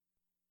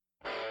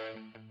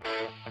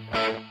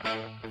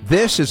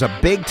This is a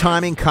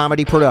big-timing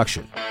comedy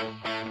production.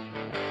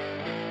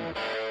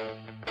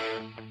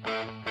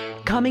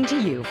 Coming to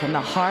you from the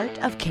heart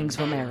of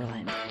Kingsville,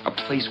 Maryland. A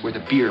place where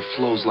the beer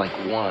flows like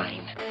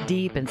wine.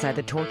 Deep inside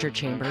the torture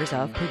chambers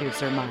of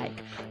producer Mike,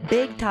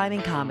 Big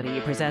Timing Comedy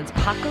presents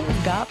Paco's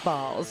Got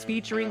Balls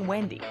featuring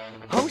Wendy,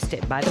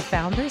 hosted by the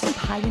founders and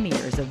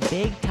pioneers of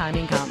Big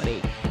Timing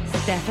Comedy,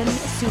 Stefan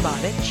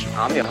Subotic.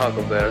 I'm your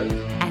huckleberry.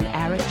 And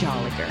Eric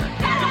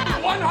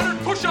Jolliger.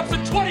 100 push-ups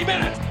in 20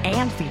 minutes!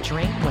 And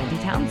featuring Wendy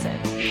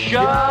Townsend.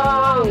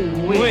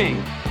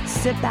 Showing!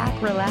 Sit back,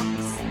 relax,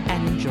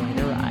 and enjoy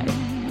the ride.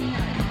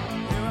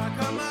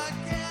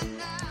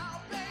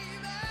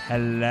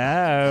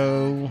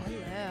 Hello.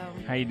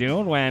 How you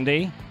doing,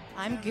 Wendy?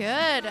 I'm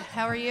good.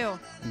 How are you?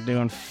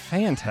 Doing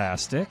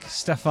fantastic.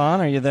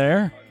 Stefan, are you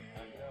there?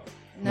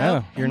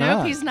 No, you're not.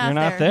 Nope, he's not You're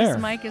there. not there.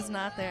 His mic is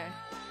not there.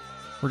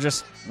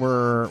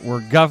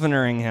 We're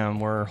governing him.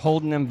 We're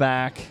holding him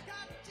back.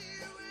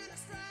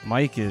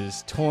 Mike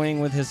is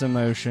toying with his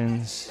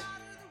emotions.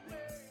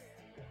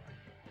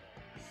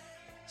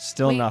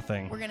 Still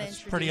nothing. We're gonna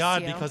introduce Pretty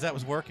odd you. because that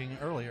was working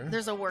earlier.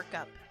 There's a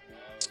workup.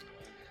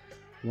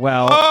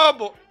 Well,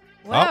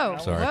 Whoa!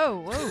 sorry.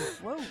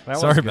 Whoa! that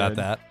Sorry was about good.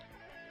 that.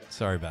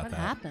 Sorry about What that.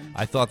 happened?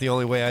 I thought the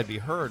only way I'd be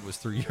heard was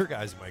through your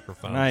guys'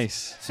 microphones.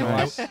 Nice. So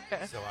Nice. I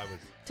would.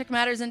 Took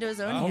matters into his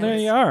own Well, hands. there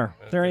you are.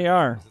 There you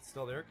are. Is it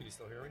still there? Can you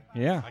still hear me?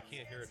 Yeah. I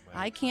can't hear it. In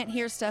I can't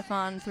hear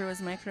Stefan through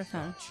his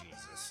microphone.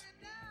 Jesus.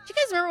 Do you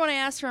guys remember when I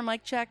asked for a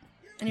mic check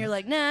and you're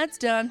like, "Nah, it's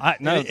done."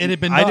 No, It had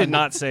been I done. did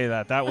not say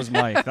that. That was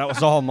Mike. That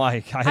was all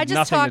Mike. I had I just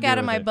nothing talk to do out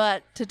of with my it.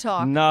 butt to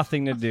talk.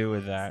 Nothing to do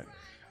with that.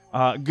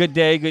 Good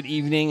day, good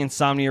evening,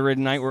 Insomnia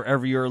Ridden Night,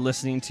 wherever you are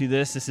listening to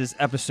this. This is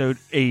episode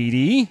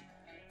 80.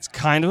 It's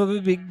kind of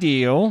a big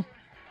deal.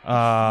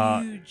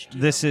 Huge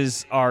deal. This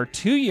is our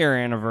 2-year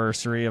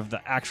anniversary of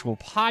the actual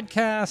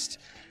podcast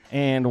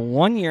and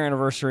 1-year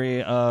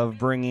anniversary of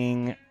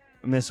bringing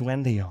Miss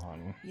Wendy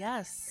on.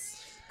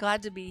 Yes.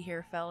 Glad to be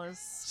here, fellas.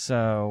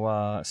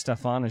 So,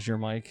 Stefan, is your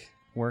mic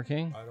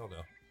working? I don't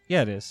know.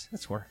 Yeah, it is.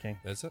 It's working.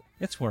 Is it?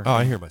 It's working. Oh,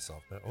 I hear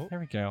myself now. Oh, There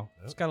we go.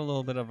 It's got a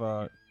little bit of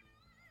a...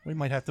 We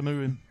might have to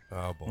move him.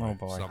 oh boy. Oh,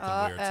 boy. Something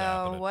weird's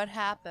happening. What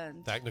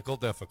happened? Technical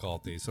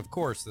difficulties. Of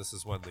course, this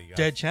is when the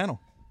Dead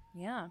channel.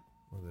 Yeah.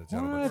 when the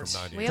gentleman What?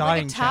 from 90. We have like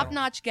Dying a channel.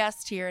 top-notch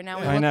guest here, and now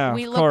I know,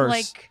 we of look course.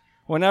 like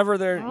Whenever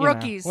they're...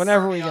 rookies.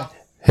 Whenever we get...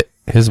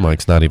 His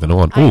mic's not even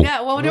on. I Ooh.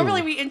 know. Well,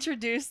 normally we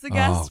introduce the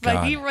guest, but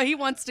God. he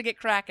wants to get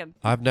cracking.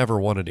 I've never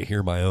wanted to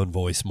hear my own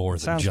voice more than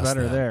Sounds just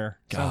better that. there.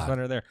 God. Sounds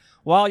better there.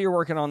 While you're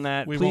working on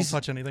that, We won't please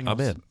touch anything I'm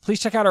else. in. please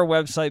check out our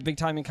website,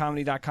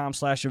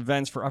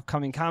 bigtimingcomedy.com/events for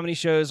upcoming comedy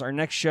shows. Our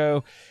next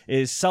show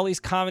is Sully's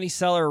Comedy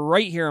Cellar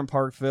right here in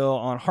Parkville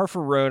on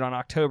Harford Road on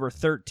October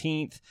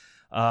 13th.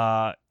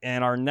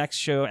 And our next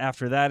show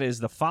after that is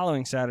the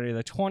following Saturday,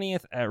 the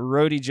 20th, at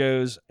Roadie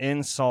Joe's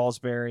in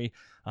Salisbury.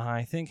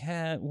 I think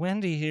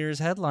Wendy here is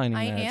headlining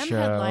I that am show.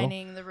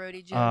 headlining the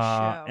Roadie Joe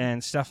show.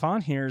 And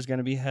Stefan here is going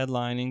to be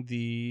headlining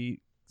the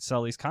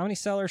Sully's Comedy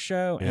Cellar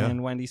show, Yeah.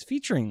 and Wendy's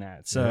featuring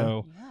that.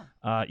 So,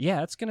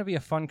 it's going to be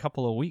a fun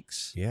couple of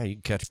weeks. Yeah, you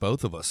can catch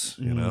both of us.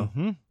 You know,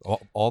 Mhm.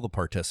 all the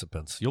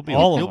participants. You'll be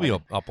All of you'll be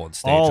them. up on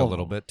stage All a of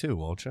little them. bit too,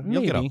 won't you?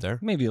 You'll get up there.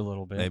 Maybe a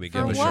little bit. Maybe For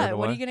give a shirt what? away.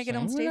 What are you going to get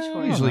on stage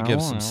for? Usually I give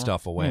don't some know.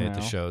 stuff away at the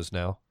You know. shows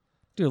now.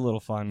 Do a little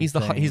fun. He's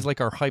thing. he's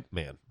like our hype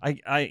man.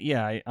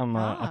 I'm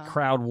a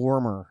crowd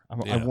warmer. I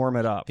Yeah. warm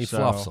it up. He so.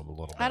 fluffs them a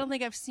little bit. I don't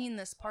think I've seen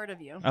this part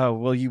of you. Oh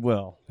well, you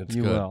will. It's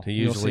you good. will. He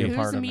You'll see usually- a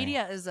part Whose of me.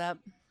 media is up?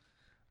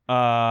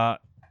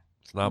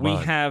 It's not We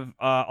mine. have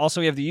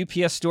we have the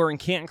UPS store in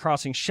Canton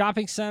Crossing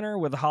Shopping Center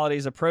with the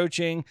holidays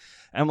approaching.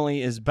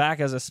 Emily is back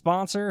as a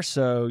sponsor,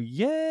 so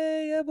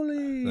yay,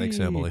 Emily! Thanks,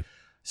 Emily.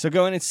 So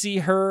go in and see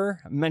her.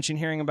 Mention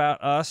hearing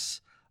about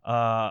us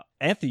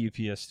at the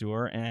UPS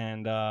store,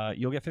 and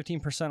you'll get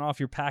 15% off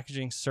your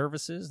packaging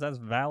services. That's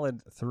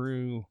valid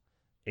through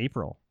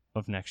April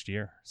of next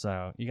year.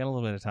 So you got a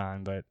little bit of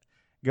time, but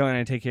go in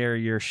and take care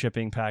of your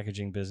shipping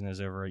packaging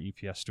business over at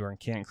UPS store in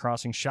Canton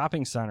Crossing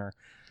Shopping Center.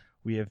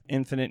 We have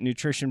Infinite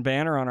Nutrition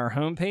banner on our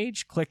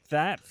homepage. Click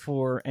that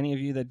for any of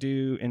you that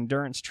do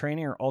endurance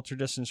training or ultra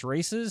distance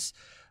races.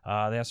 They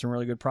have some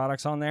really good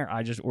products on there.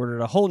 I just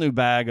ordered a whole new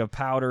bag of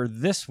powder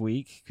this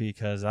week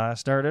because I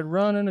started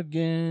running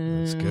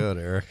again. That's good,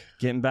 Eric.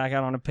 Getting back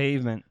out on the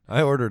pavement.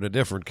 I ordered a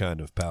different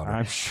kind of powder.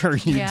 I'm sure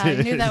you Yeah, did.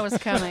 I knew that was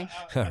coming.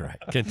 All right,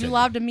 continue. You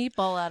lobbed a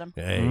meatball at him.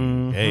 Hey,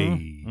 Mhm. hey.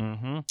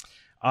 Mm-hmm.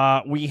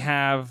 We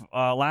have,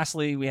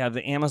 lastly, we have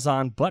the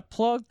Amazon butt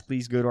plug.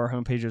 Please go to our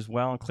homepage as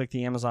well and click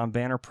the Amazon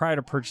banner prior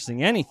to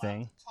purchasing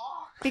anything.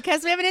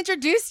 Because we haven't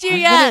introduced you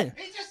yet.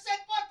 He just said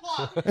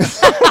butt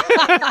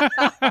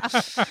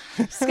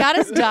plug. Scott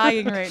is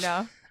dying right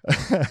now.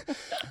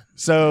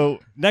 So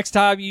next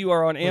time you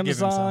are on We'll give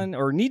him Amazon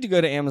or need to go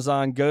to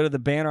Amazon, go to the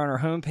banner on our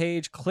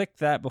homepage. Click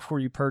that before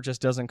you purchase.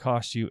 Doesn't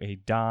cost you a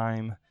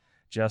dime,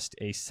 just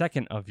a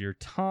second of your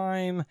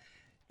time.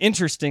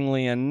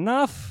 Interestingly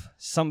enough,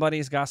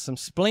 somebody's got some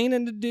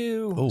splaining to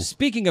do. Oh.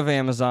 Speaking of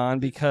Amazon,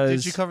 because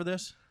Did you cover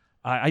this?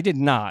 I did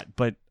not,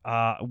 but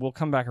we'll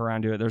come back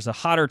around to it. There's a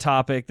hotter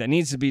topic that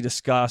needs to be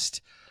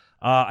discussed.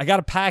 I got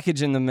a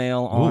package in the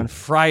mail on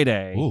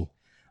Friday,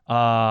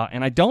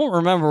 and I don't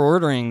remember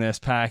ordering this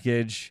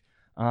package,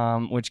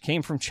 which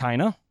came from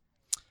China.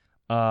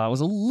 I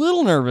was a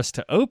little nervous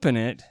to open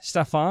it.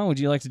 Stefan, would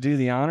you like to do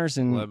the honors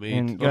and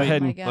go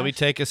ahead and let me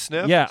take a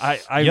sniff? Yeah,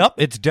 Yep,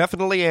 it's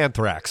definitely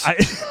anthrax.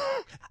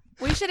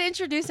 We should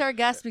introduce our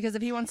guest because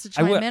if he wants to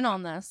chime in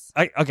on this.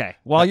 Okay.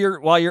 While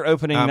you're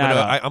opening I'm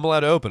that I'm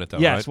allowed to open it, though,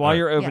 yes, right? while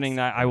you're opening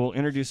that, I will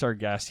introduce our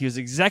guest. He was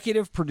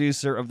executive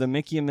producer of the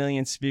Mickey a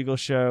Million Spiegel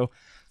Show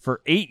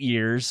for 8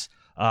 years.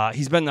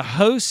 He's been the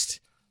host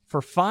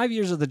for 5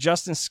 years of the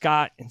Justin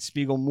Scott and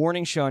Spiegel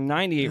Morning Show on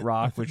 98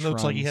 Rock, which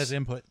looks like he runs has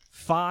input.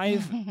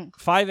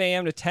 5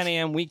 a.m. to 10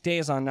 a.m.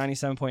 weekdays on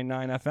 97.9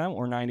 FM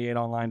or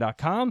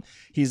 98online.com.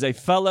 He's a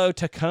fellow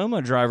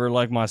Tacoma driver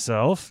like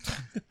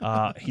myself.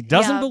 He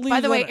doesn't believe.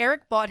 By the way, that-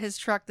 Eric bought his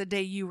truck the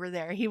day you were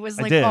there. He was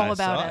like did. all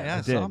about it. Yeah,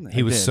 I did.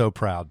 He was so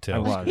proud, too. I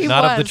was. He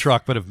Not of the was.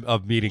 truck, but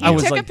of meeting I you.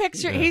 was He took like- a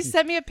picture. He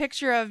sent me a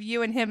picture of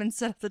you and him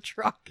instead of the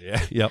truck.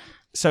 Yeah, yep.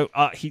 So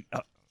he.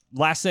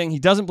 Last thing, he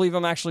doesn't believe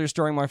I'm actually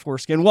restoring my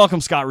foreskin. Welcome,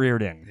 Scott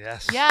Reardon.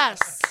 Yes.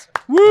 Yes.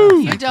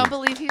 Woo! You don't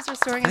believe he's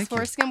restoring his Thank you.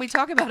 foreskin? We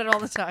talk about it all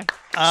the time.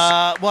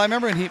 Well, I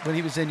remember when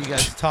he was in, you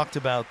guys talked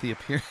about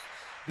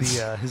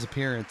his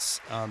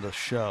appearance on the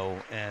show,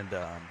 and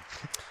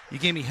you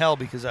gave me hell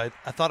because I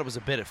thought it was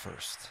a bit at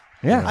first.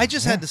 Yeah. I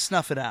just had to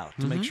snuff it out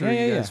to make sure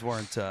Yeah, you yeah, guys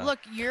weren't. Look,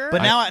 you're.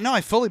 But now I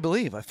fully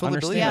believe. I fully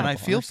believe, and I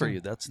Understandable. feel for you.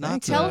 That's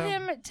not. Tell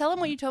him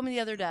what you told me the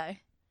other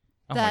day.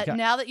 Oh my That God.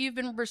 now that you've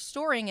been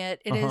restoring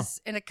it, it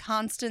is in a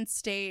constant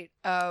state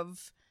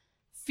of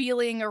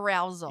feeling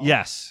arousal.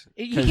 Yes.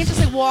 You can't just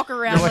like walk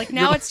around like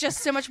now it's just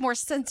so much more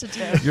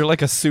sensitive. You're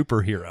like a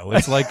superhero.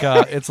 It's like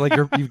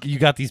you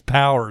got these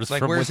powers. Like,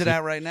 from where's it within.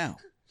 at right now?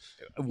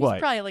 What?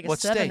 Probably like a What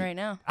 7 state? right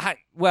now.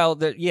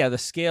 The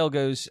scale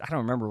goes. I don't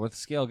remember what the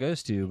scale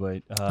goes to,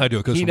 but I do.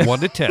 It goes he from knows- 1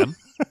 to 10.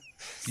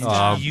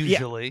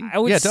 Usually. I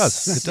would Yeah, it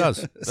does. It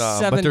does. But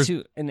 7 there's-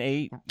 to an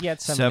 8. Yeah,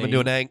 it's 7, 7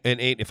 to to an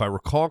 8, if I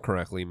recall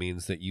correctly,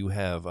 means that you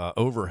have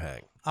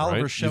overhang.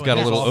 Oliver's right? showing You've got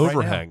a his little off right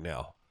overhang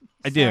now.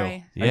 I do.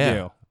 Sorry. I Yeah.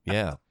 do.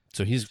 Yeah.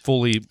 So he's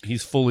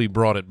fully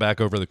brought it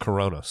back over the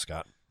corona,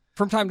 Scott.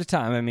 From time to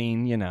time. I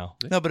mean, you know.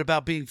 No, but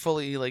about being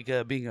fully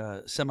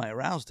being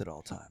semi-aroused at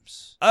all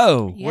times.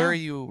 Oh. Yeah. Where are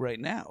you right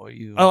now? Are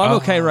you? Oh, I'm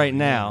okay right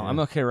now. yeah. I'm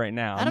okay right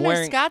now. I I'm don't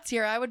wearing. know. Scott's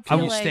here. I would Can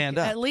feel you like stand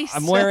up? at least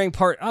I'm wearing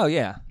part. Oh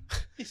yeah.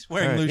 He's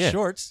wearing All right, loose yeah.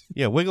 shorts.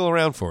 Yeah, wiggle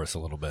around for us a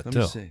little bit, Let too.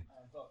 me see.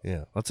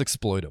 Yeah, let's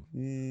exploit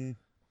him.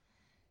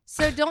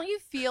 So don't you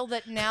feel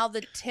that now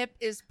the tip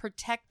is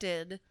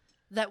protected?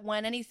 That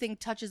when anything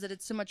touches it,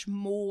 it's so much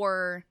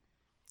more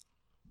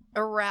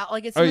around.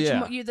 Like it's so Oh, much yeah.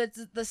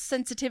 more. The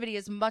sensitivity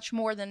is much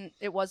more than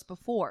it was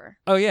before.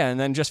 Oh yeah, and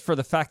then just for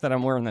the fact that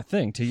I'm wearing the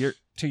thing, to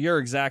your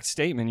exact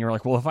statement, you're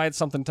like, well, if I had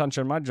something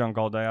touching my junk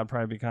all day, I'd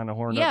probably be kind of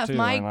horned Yeah, up if too.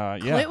 my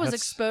and, clit was that's-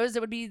 exposed, it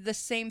would be the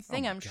same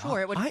thing. I'm sure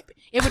it would. I-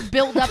 It would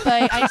build up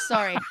a.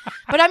 Sorry,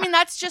 but I mean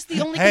that's just the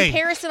only Hey,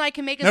 comparison I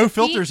can make. As No a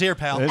filters here,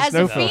 pal. It's As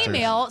no a filters.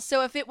 female,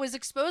 so if it was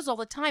exposed all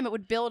the time, it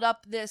would build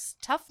up this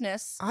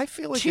toughness I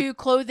feel like to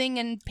clothing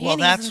and panties. Well,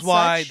 that's and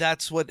why. such.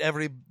 That's what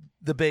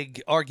the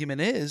big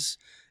argument is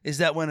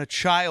that when a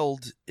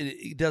child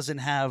doesn't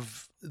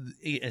have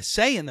a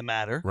say in the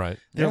matter, right.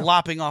 they're Yeah.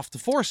 lopping off the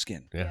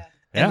foreskin. Yeah.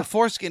 And Yeah. the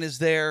foreskin is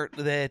there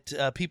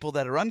that people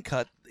that are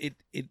uncut, it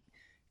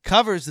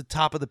covers the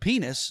top of the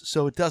penis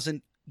so it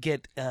doesn't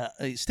get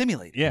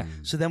stimulated. Yeah.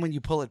 So then when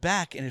you pull it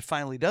back and it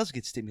finally does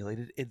get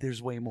stimulated,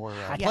 there's way more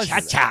pleasure.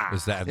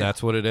 Is that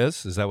what it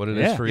is? Is that what it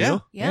is Yeah. for Yeah.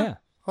 you? yeah.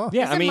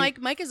 Yeah, I Isn't mean,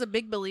 Mike is a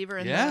big believer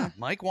in Yeah, that.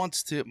 Mike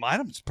wants to.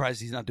 I'm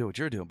surprised he's not doing what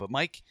you're doing, but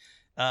Mike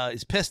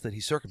is pissed that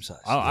he's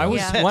circumcised. I was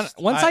Yeah.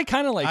 once I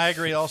kind of like I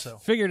agree also.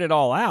 figured it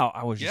all out.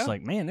 I was just Yeah.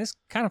 like, man, this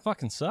kind of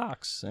fucking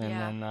sucks. And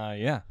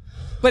Yeah.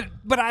 then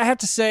but I have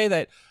to say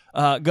that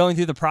going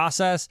through the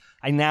process,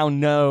 I now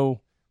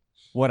know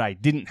what I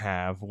didn't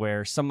have,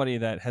 where somebody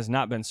that has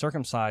not been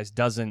circumcised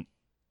doesn't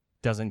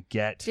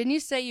get. Didn't you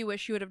say you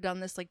wish you would have done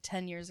this like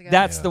 10 years ago?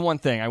 That's the one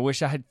thing. I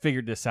wish I had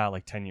figured this out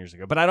like 10 years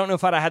ago. But I don't know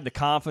if I'd have had the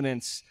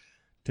confidence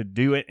to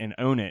do it and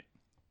own it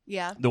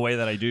yeah. the way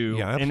that I do.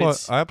 Yeah, and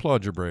I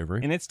applaud your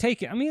bravery. it's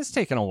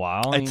taken a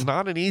while. I It's mean,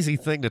 not an easy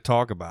thing to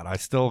talk about. I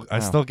still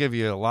give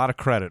you a lot of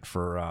credit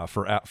for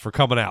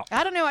coming out.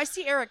 I don't know. I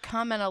see Eric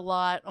comment a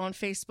lot on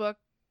Facebook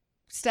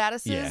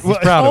statuses. Yeah, he's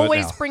proud of it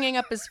Always now. bringing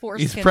up his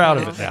foreskin. He's proud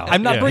of it now.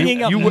 I'm not Yeah.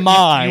 bringing up you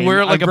mine. You wear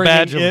it like I'm a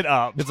badge bringing of it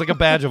up. It's like a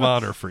badge of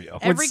honor for you.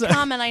 Every so-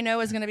 comment I know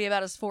is going to be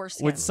about his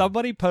foreskin. When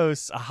somebody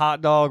posts a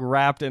hot dog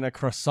wrapped in a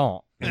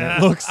croissant and it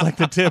looks like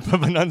the tip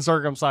of an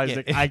uncircumcised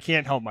dick, I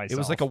can't help myself. It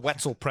was like a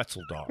Wetzel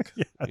pretzel dog.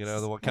 You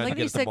know, the one I kind like of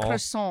that you get at the said mall.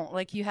 croissant.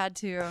 Like you had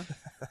to.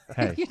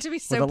 Hey, you had to be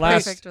with so a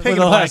last, perfect. with, With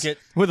a it. last,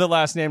 with a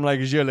last name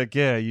like Je le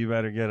Care, you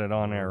better get it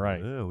on there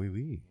right. Oh,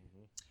 oui.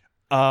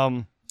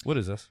 What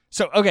is this?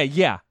 So okay,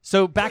 yeah.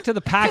 So back to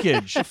the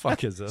package. The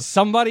fuck is this?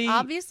 Somebody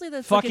Obviously,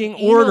 that's like fucking an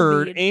anal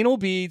ordered bead. anal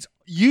beads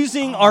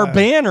using our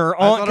banner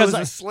I on thought it was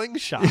a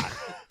slingshot.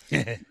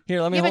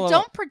 Here, let me Yeah, but hold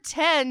on. don't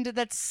pretend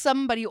that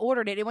somebody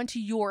ordered it. It went to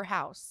your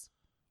house.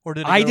 Or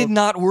did it I go- did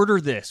not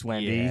order this,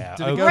 Wendy. Yeah,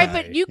 Did it go- Right,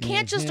 but you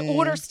can't just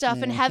order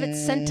stuff and have it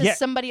sent to Yeah,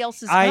 somebody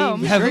else's I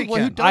home. have, Sure you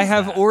can. I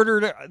have Does that?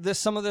 ordered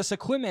some of this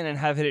equipment and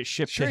have it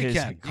shipped Sure to you his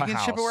can. You can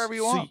house. ship it wherever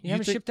you want. You have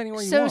it shipped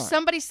anywhere you So want.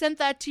 somebody sent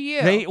that to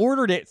you. They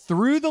ordered it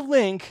through the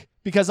link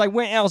because I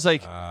went and I was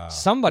like,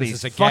 somebody's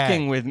this is a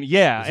fucking gag. with me.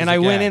 Yeah, This and is a I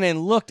went gag. in and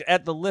looked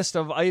at the list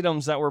of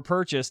items that were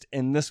purchased,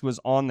 and this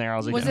was on there. I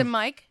was like, Was it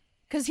Mike?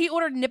 Because he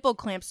ordered nipple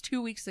clamps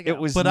 2 weeks ago. It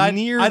was But I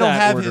near don't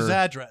that have order. his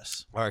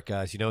address. All right,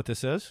 guys. You know what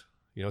this is?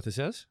 You know what this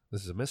is?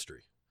 This is a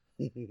mystery.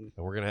 And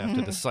we're gonna have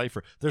to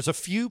decipher. There's a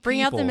few people.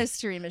 Bring out the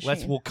mystery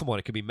machine. Well, come on.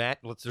 It could be Matt.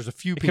 There's a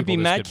few It people. could be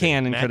this Matt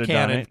Cannon Matt could have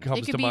done Cannon it. comes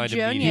It could to be mind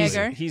Joan immediately.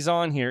 Yeager. He's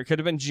on here. It could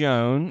have been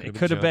Joan. It Could've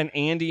could have been been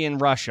Andy in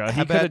Russia. How He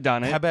could about- have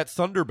done it. How about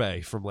Thunder Bay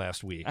from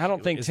last week? I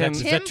don't think is Tim. That,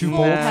 is Tim that too Full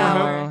bold for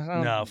Power.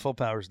 him? No, full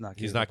power's not.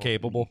 He's not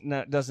capable. No,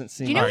 it doesn't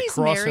seem. Do you know All right, he's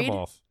cross married? him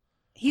off.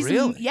 He's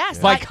Really? yes.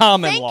 By like,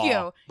 common thank law.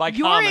 you. By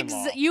your common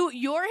law.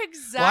 Your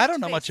exact. Well, I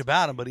don't know face. much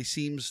about him, but he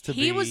seems to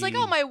be. He was like,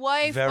 "Oh, my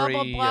wife, very,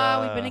 blah blah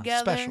blah. We've been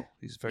together." Special.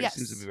 He's very Yes.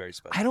 seems to be very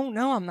special. I don't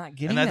know. I'm not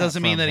getting. and that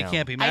doesn't mean from that he him.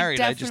 can't be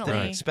married. I, just didn't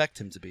definitely- expect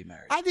him to be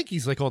married. I think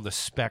he's like on the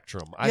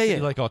spectrum. I Yeah, think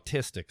yeah. like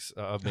autistics.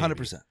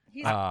 100%.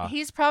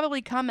 He's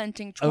probably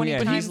commenting 20 yeah,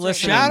 times. he's right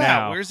listening now. Shout now.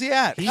 out. Where's he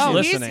at? He's Oh,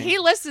 listening. he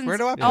listens Where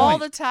do I all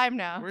point? the time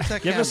now. Where's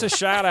that Give us a camera?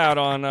 shout out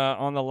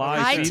on the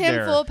live Hi, feed Tim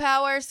there. Full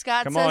Power.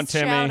 Scott Come says on,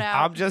 Timmy. shout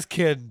out. I'm just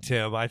kidding,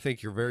 Tim. I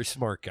think you're a very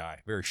smart guy.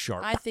 Very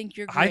sharp. I think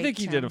you're great. I think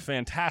he did Tim. a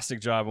fantastic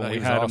job when No, we he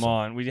was had him awesome.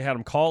 on. We had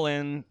him call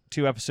in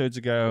 2 episodes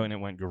ago, and it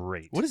went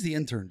great. What does the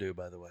intern do,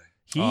 by the way?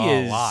 He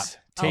A is lot.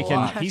 taking.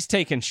 lot. He's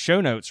taking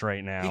show notes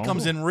right now. He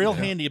comes in real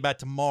handy about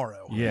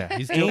tomorrow. Yeah,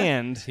 He's doing-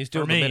 and He's For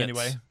doing me, the minutes.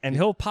 anyway. and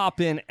he'll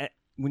pop in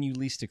when you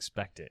least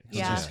expect it.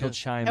 Yeah. He'll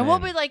chime And in. we'll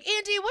be like,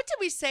 Andy, what did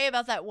we say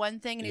about that one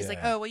thing? And he's like,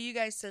 Yeah. oh, well, you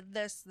guys said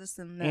this, this,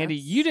 and this. Andy,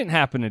 you didn't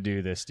happen to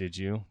do this, did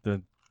you?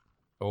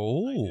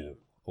 Oh,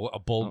 what a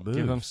bold move.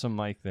 Give him some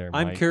mic there.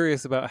 I'm Mike.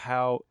 curious about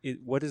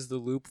what is the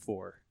loop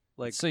for?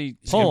 Like, So you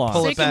can pull on.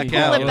 pull so it you can back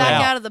pull out. it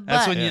back Yeah. out of the butt.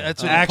 That's when you. Yeah.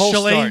 That's when the polls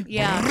Actually- start.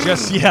 yeah.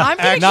 Just yeah, I'm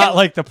gonna not go-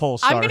 like the poll I'm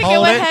starter. going to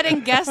Hold go it. ahead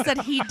and guess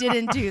that he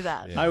didn't do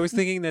that. Yeah. I was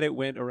thinking that it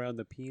went around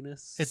the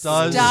penis. It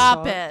does.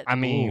 Stop it. I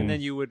mean, And then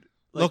you would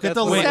Look at that's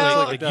the what link. it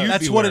So- actually does.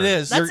 That's what it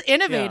is. That's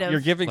innovative. you're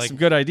giving Like- some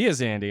good ideas,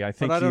 Andy. I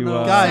think I don't you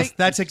know. Guys,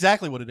 that's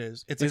exactly what it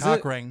is. It's a Is cock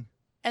it? ring.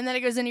 and then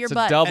it goes into your It's a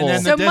butt. double. And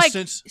then So the Mike,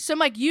 distance.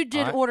 you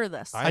did order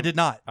this. I did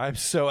not. I'm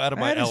so out of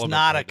my That is element.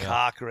 not a right now.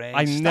 cock ring.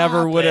 I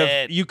never Stop would have.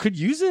 it. You could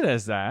use it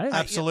as that.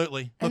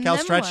 Absolutely. Look And how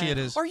then stretchy what? it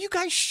is. Are you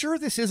guys sure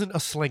this isn't a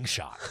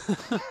slingshot?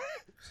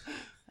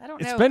 I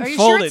don't It's know. been Are you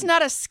folded. sure it's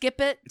not a skip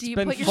it? Do It's you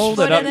been put your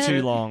folded foot up in too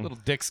it? long. Little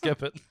dick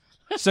skip it.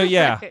 So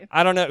yeah, Right.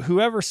 I don't know.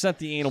 Whoever sent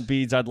the anal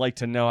beads, I'd like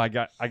to know. I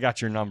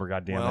got your number.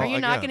 Goddamn Well, Are it. you I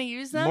not got- going to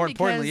use them? More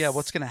importantly, Because-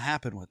 what's going to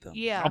happen with them?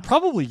 Yeah. I'll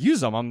probably use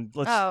them. Oh, I'm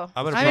gonna I be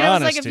mean, I was like,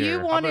 honest if you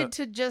here. wanted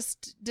to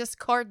just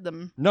discard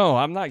them, No,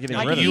 I'm not getting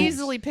I rid could of them.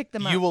 easily pick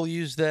them up. You will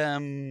use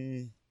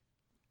them.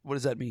 What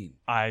does that mean?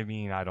 I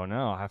mean, I don't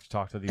know. I have to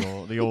talk to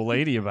the old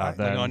lady about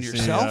that. on and see,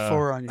 yourself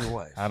or on your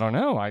wife? I don't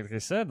know. Like I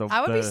said,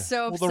 I would be the-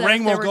 so Well, upset. the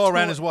ring if there won't were go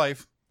around toy- his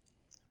wife.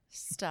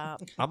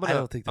 Stop. I'm I gonna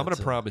don't think I'm gonna that's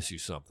a- promise you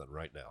something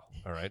right now.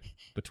 All right.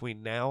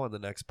 Between now and the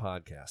next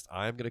podcast,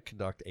 I'm gonna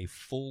conduct a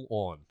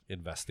full-on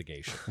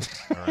investigation.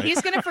 All right.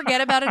 He's going to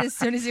forget about it as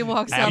soon as he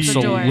walks out the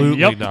door. Absolutely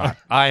Yep. not.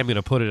 I am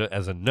gonna put it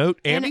as a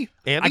note. Andy,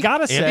 I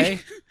gotta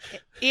say,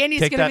 Andy's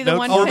Take going to that be the note.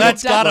 one Oh, for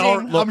that's got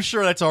deducting. to. I'm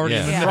sure that's already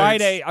Yeah. in the notes.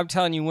 Friday. I'm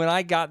telling you, when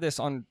I got this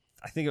on,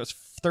 I think it was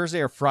Thursday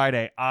or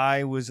Friday,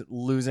 I was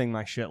losing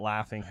my shit,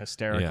 laughing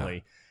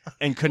hysterically,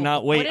 and could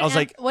not wait. I was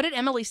like, what did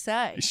Emily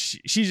say?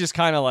 she just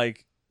kind of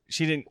like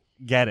she didn't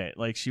get it.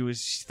 Like she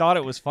thought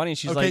it was funny.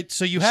 She's Okay, like,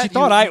 so you she had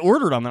thought I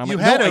ordered them, and I'm you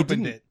like, had no, I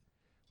opened didn't. it.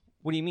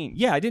 What do you mean?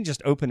 Yeah, I didn't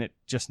just open it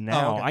just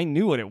now. okay. I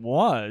knew what it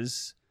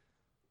was,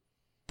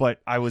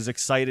 but I was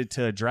excited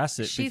to address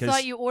it She because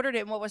thought you ordered it,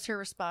 and what was her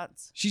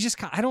response? she just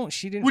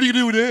she didn't. What do you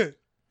do with it?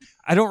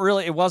 I don't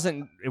really. It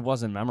wasn't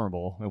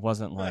memorable. It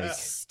wasn't like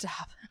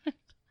Stop. it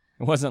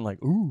wasn't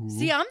like ooh.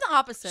 See, I'm the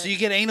opposite. So you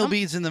get anal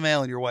beads in the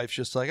mail, and your wife's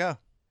just like, "Oh,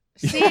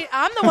 See,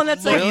 I'm the one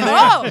that's like, really?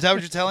 oh, Is that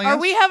what you're telling are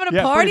us?" we having a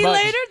Yeah, party pretty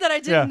much. later that I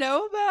didn't Yeah.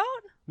 know about?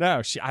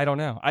 No, I don't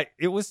know. I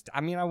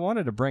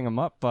wanted to bring them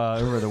up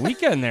over the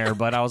weekend there,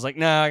 but I was like,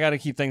 no, I got to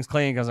keep things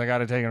clean because I got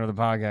to take it to the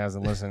podcast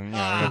and listen. You know,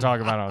 we're gonna talk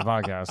about it on the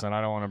podcast, and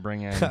I don't want to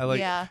bring in. I like,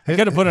 Yeah. I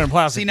could have put it in a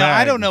plastic See, now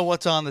bag. I don't know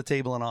what's on the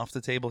table and off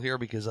the table here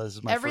because this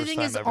is my Everything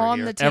first is time ever on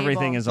here. the table.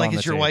 Everything is Like, on the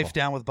is your table. wife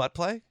down with butt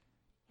play?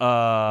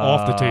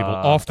 off the table.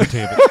 Off the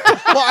table.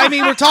 Well, I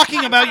mean, we're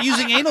talking about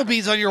using anal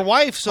beads on your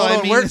wife, so Hold I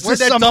on, mean, where's is this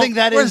that something dump,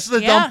 that where's is?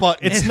 the Yeah. dump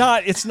button? It's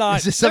not. It's not.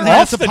 Is this something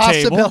off that's a the table.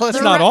 possibility? It's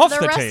The not re- off the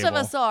the rest table. of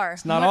us are.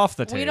 It's not off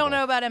the table. We don't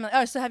know about Emily.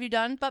 Oh, so have you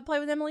done butt play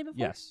with Emily before?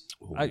 Yes.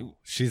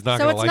 She's not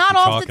So gonna it's like not you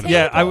off the talking table.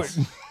 about Yeah, I would.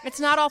 It's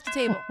not off the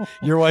table.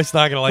 Your wife's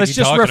not gonna like Let's you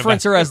just talking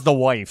reference about her as the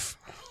wife.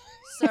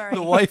 Sorry.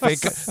 the wife.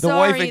 Ain't, the wife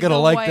Sorry, ain't gonna the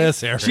like wife.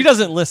 this, Eric. She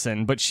doesn't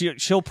listen, but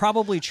she'll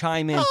probably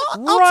chime in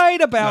right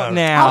about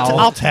now.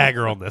 I'll tag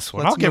her on this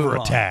one. Let's I'll give move her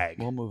a on. tag.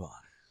 We'll move on.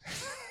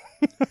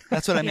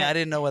 That's what I mean. I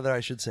didn't know whether I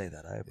should say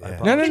that. I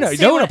No. say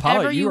Don't whatever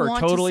apologize. you You are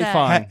want to totally say.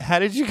 fine. How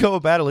did you go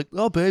about it? Like,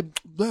 oh, babe,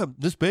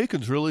 this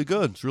bacon's really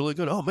good. It's really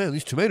good. Oh, man,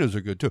 these tomatoes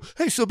are good, too.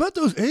 Hey, so about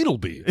those anal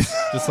beads.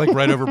 Just like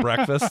right over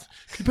breakfast.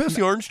 Can you pass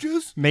the orange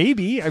juice?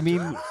 Maybe. I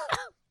mean,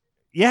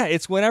 yeah,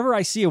 it's whenever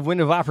I see a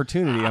window of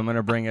opportunity, I'm going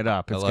to bring it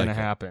up. It's like going to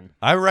it. happen.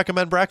 I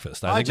recommend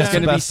breakfast. I think It's that's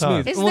going the to be best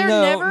time. smooth. Is Well, there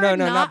no, never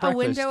not a breakfast.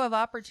 window of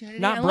opportunity?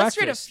 Not Unless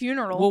you're at a breakfast.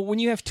 funeral. Well, when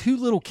you have 2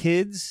 little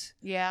kids,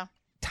 yeah.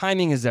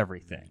 timing is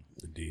everything.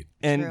 Indeed.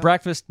 And True.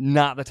 breakfast,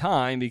 not the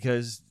time,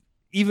 because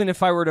even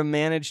if I were to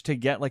manage to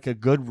get like a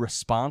good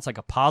response, like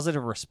a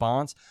positive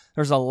response,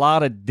 there's a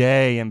lot of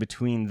day in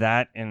between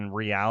that and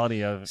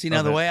reality of. See, now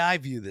of the it. way I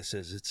view this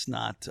is it's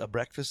not a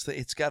breakfast thing.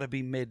 It's got to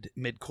be mid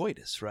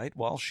coitus, right?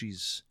 While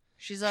she's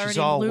already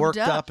all lubed worked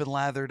up. up and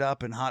lathered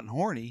up and hot and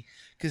horny,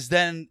 because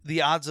then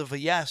the odds of a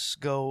yes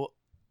go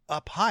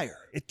up higher.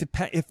 It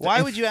depends.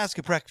 Why would you ask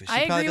a breakfast?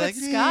 I You'd probably agree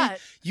be with like, Scott.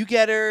 You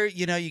get her,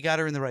 you got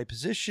her in the right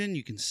position.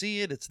 You can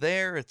see it. It's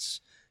there. It's,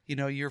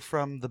 you're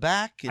from the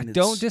back. And I it's,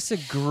 don't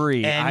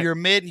disagree. And you're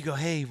mid, and you go,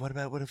 hey, what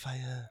if I,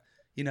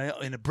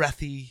 in a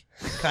breathy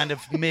kind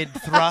of mid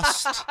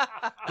thrust,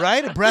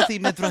 right? A breathy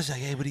mid thrust. Like,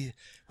 hey, what do you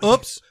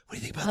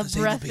think about this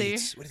anal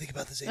beads? What do you think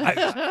about this anal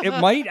beads? It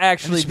might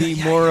actually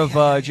be more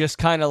of just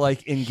kind of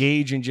like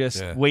engage and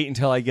just Yeah. wait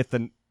until I get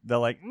the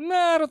like. Nah,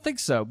 I don't think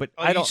so. But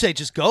I don't You say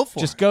just go for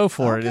it. just go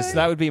for it. Okay.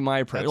 That would be my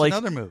approach. That's Like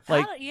another move.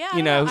 Like Yeah,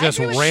 you know, I Just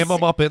agree with ram you.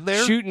 them up in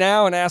there? shoot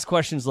now and ask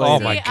questions later. Oh,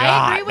 my See,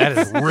 I agree God. That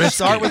with- is risky.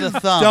 Start with a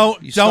thumb.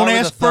 Don't You start don't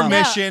with ask a thumb.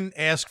 permission.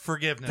 Ask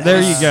forgiveness. There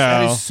you go.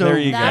 That is so there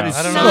you That go. is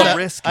I don't so know. That,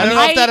 risky. I don't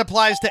know if I- that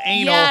applies to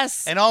anal.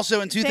 Yes. And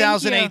also in Thank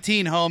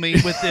 2018,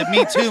 homie, with the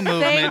Me Too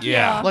movement. Thank you.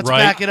 Yeah. Let's Right.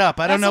 back it up.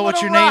 I don't That's know a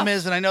what your little name rough.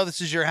 is, and I know this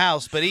is your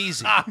house, but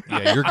easy.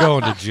 Yeah, you're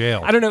going to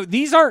jail. I don't know.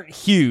 These aren't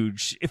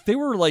huge. If they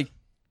were like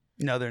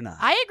No, they're not.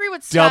 I agree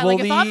with Scott. Double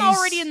Like, if I'm these?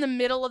 already in the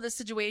middle of the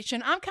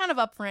situation, I'm kind of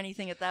up for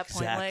anything at that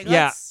point. Exactly. Like,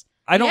 Yeah, let's-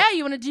 I don't. Yeah,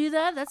 you want to do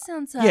that? That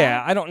sounds.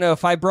 Yeah, I don't know.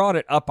 If I brought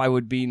it up, I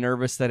would be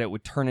nervous that it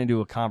would turn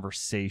into a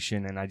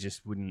conversation, and I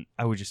just wouldn't.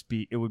 I would just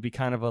be. It would be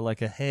kind of a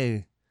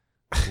hey,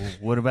 well,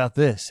 what about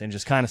this, and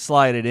just kind of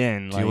slide it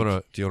in. Do you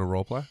want to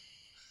role play?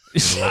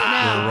 You want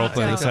to role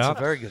play I think this that's out? a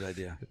very good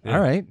idea. All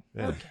right.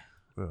 Yeah. Okay.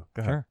 Well,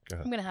 go Sure. ahead. Go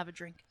ahead. I'm gonna have a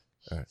drink.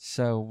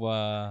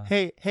 So,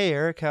 Hey,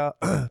 Eric. How?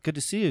 Good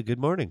to see you. Good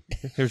morning.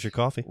 Here's your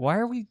coffee. why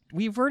are we?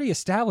 We've already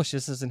established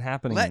this isn't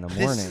happening in the Let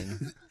this-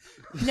 morning.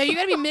 No, you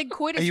got to be mid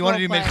coitus. You want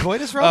to do mid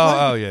coitus role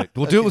Oh, yeah.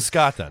 We'll do it with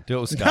Scott then. Do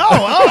it with Scott.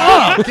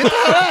 No, get the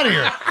hell out of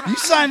here. You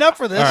signed up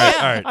for this. All right.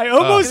 All right. I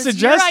almost It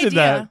was your suggested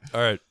that. idea.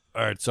 All right.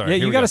 All right. Sorry. Yeah,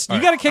 Here you we gotta- go. you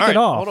All gotta right. kick All it right.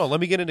 off. Hold on. Let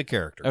me get into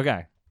character.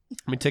 Okay.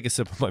 Let me take a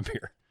sip of my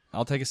beer.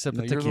 I'll take a sip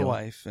No, of you're the tequila.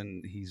 wife,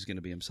 and he's going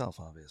to be himself,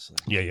 obviously.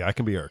 Yeah. I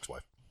can be Eric's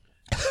wife.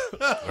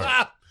 All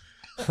right.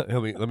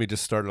 Let me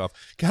just start it off.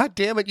 God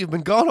damn it! You've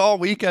been gone all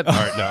weekend. All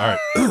right. No.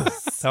 All right.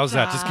 How's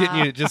that?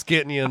 Just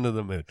getting you into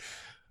the mood.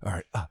 All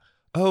right.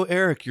 Oh,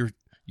 Eric, your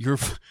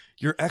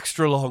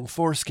extra long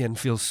foreskin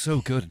feels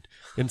so good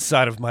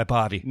inside of my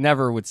body.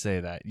 Never would say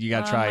that. You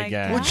gotta Oh try my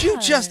again. God. Would you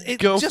just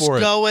Go just for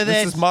it. go with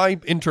This it? is my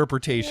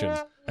interpretation.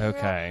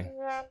 Okay.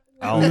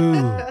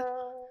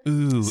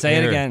 Ooh. Say it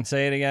Eric. again.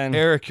 Say it again.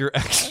 Eric, your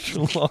extra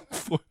long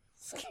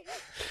foreskin.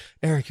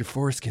 Eric, your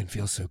foreskin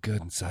feels so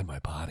good inside my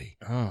body.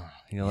 Oh,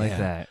 you like Yeah.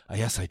 that?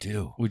 Yes, I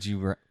do. Would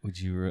you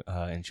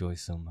enjoy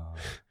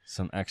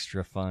some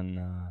extra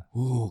fun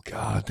Ooh,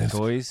 God, that's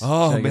toys?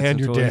 Oh Should I get man,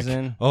 some your toys dick.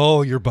 in?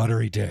 Oh, your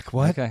buttery dick.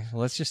 What? Okay,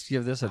 let's just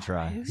give this a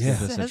try. Who Give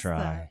this a says try.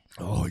 that?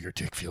 Oh, your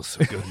dick feels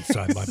so good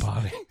inside my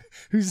body.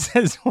 Who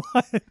says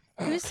what?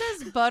 Who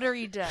says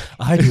buttery dick?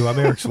 I do. I'm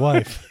Eric's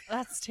wife.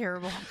 That's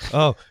terrible.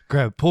 Oh,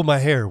 pull my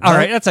hair. All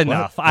right, that's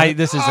enough.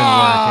 This isn't working.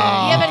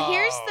 Yeah, but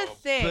here's the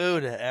thing. Boo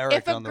to Eric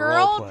If a on the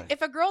role play.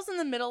 if a girl's in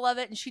the middle of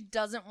it and she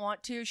doesn't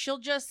want to, she'll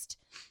just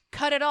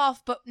cut it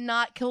off, but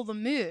not kill the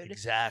mood.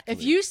 Exactly.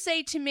 If you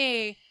say to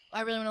me,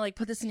 "I really want to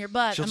put this in your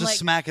butt," She'll I'm just like,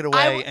 smack it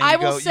away, and I you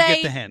will go, say, you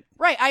get the hint.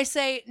 Right. I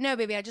say, "No,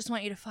 baby, I just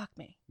want you to fuck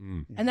me,"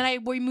 Mm. and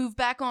then we move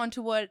back on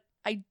to what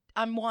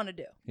I want to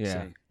do.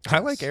 Yeah. I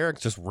like Eric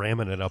just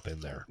ramming it up in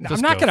there. No,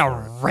 Just I'm not go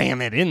gonna for it.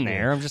 ram it in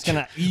there. I'm just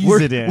gonna ease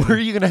Where, it in. where are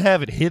you gonna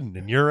have it hidden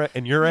in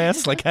your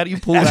ass? Like, how do you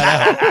pull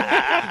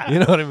that out? You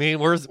know what I mean?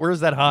 Where's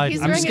that hide?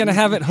 He's I'm just wearing gonna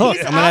a- have it hooked.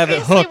 he's I'm gonna have it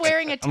obviously hooked.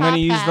 wearing a I'm gonna top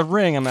use the hat.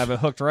 ring. I'm gonna have it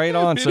hooked right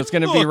on, so it's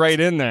gonna be right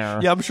in there.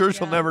 Yeah, I'm sure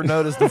she'll never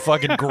notice the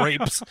fucking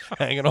grapes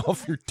hanging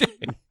off your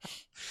dick.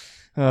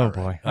 Oh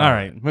boy. All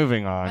right,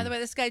 moving on. By the way,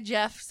 this guy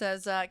Jeff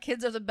says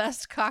kids are the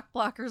best cock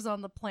blockers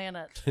on the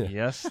planet.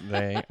 Yes,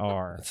 they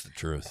are. That's the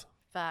truth.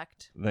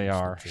 Fact. They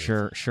are.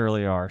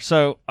 Surely are.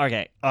 So,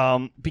 okay.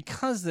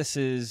 Because this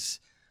is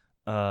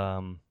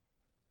a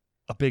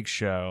big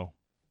show.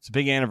 It's a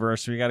big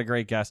anniversary. We got a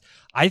great guest.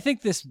 I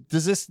think does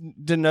this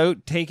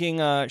denote taking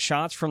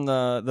shots from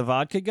the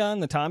vodka gun,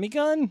 the Tommy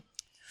gun?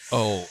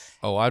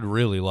 Oh, I'd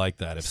really like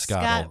that if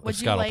Scott will, would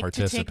if you Scott will like to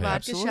participate. take vodka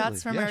Absolutely.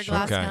 shots from Yeah, our sure.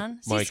 glass Okay. gun?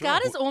 See, Mike,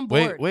 Scott is on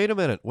board. Wait a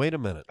minute.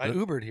 I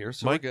Ubered here,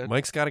 so Mike, we're good.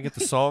 Mike's got to get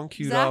the song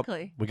queued up.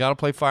 Exactly. We got to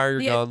play Fire Your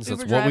The Guns.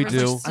 Uber That's what we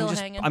drivers are do. still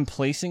hanging. I'm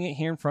placing it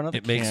here in front of the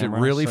It makes it camera,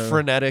 really so-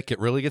 frenetic. It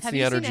really gets Have the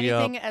you energy seen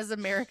up. anything as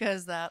America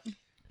as that?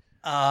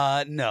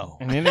 No.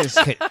 And it is.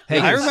 Hey,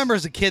 I remember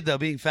as a kid though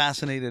being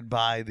fascinated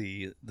by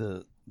the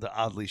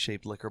oddly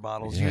shaped liquor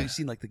bottles. Yeah. You've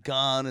seen like the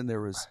gun, and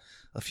there was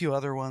a few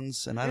other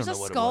ones, and I There's don't know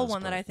a what skull it was.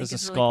 one that I think There's a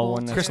is really skull cool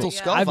one. too. Crystal Yeah.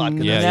 Skull I've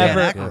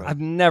vodka. I've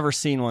never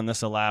seen one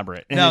this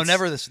elaborate. And No, it's-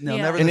 never this. No,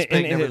 Yeah. never And this it,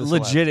 big. and never it this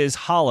legit elaborate. is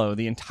hollow.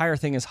 The entire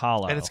thing is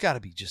hollow. And it's got to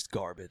be just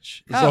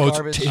garbage. Is Oh, it it's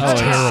garbage? t- Oh, it's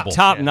terrible.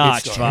 top Yeah,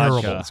 notch it's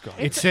vodka. terrible. It's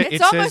garbage. It's, It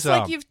it's almost says,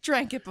 like you've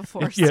drank it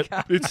before, Yeah,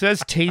 Scott. it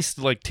says taste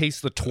the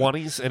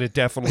 20s, and it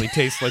definitely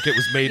tastes like it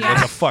was made Yeah.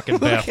 in a fucking Who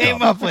bathtub.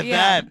 came up with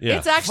Yeah. that? Yeah.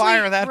 It's actually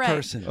Fire that right.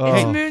 person. It's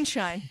Oh.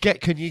 moonshine.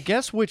 Can you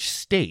guess which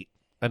state?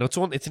 I know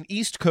it's an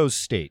East Coast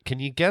state. Can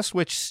you guess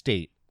which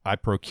state I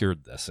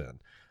procured this in?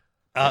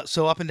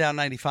 So up and down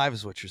 95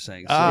 is what you're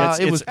saying. So It's-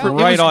 it was it's it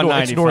right was on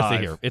It's north of 95.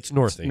 here. It's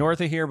north of here. North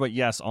of here, but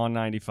yes, on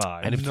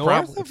 95. And it's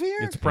north of here?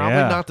 It's probably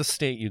Yeah. not the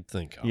state you'd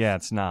think of. Yeah,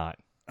 it's not.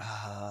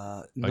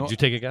 Did you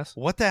take a guess?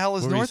 What the hell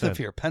is What were you north saying? of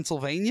here?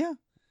 Pennsylvania?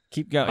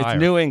 Keep going. It's Higher.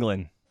 New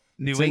England.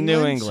 New It's in England?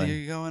 New So England.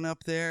 you're going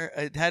up there.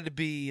 It had to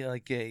be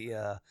like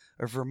a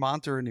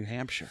Vermont or a New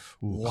Hampshire.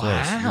 Ooh,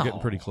 close. You're getting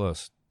pretty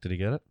close. Did he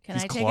get it? Can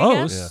He's I take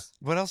close. a guess?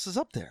 What else is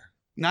up there?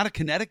 Not a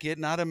Connecticut,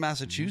 not a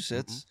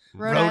Massachusetts.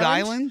 Rhode Rhode Island?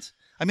 Island?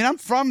 I mean, I'm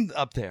from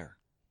up there.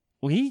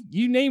 Well,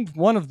 you named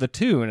one of the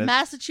two, and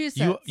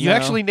Massachusetts. You No.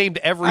 actually named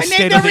every I state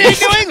named of every the New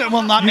East. England.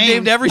 Well, not You Maine.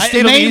 named every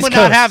state of the Maine East would not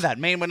Coast. have that.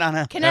 Maine would not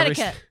have.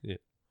 Connecticut.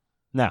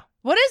 no,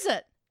 What is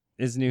it?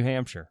 is New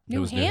Hampshire. It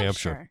was New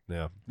Hampshire.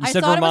 Yeah. You I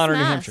said thought it Vermont was or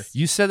New Mass. Hampshire.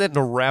 You said that in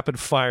a rapid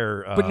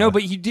fire. But no,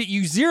 but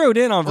you zeroed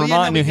in on Well, Vermont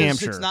yeah, and no, New because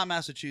Hampshire. It's not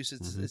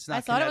Massachusetts. It's not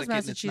I thought it was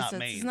Connecticut, and it's not Massachusetts.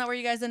 Maine. Isn't that where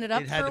you guys ended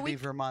up It for had a to be week?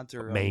 Vermont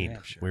or New Maine.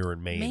 Hampshire. We were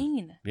in Maine.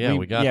 Maine. Yeah,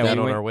 we got that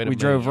on went- our way to We Maine.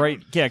 drove right,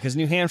 because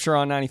New Hampshire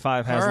on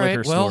 95 has All right,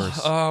 liquor well,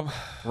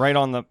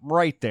 stores.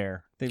 Right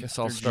there. I guess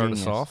I'll start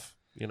us off.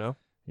 You know,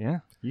 Yeah,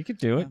 you could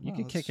do it. Yeah, You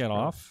could that's kick it fair.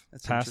 off.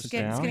 That's Pass it interesting.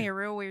 It's down. getting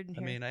real weird in I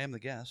here. mean, I am the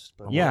guest.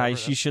 But Yeah,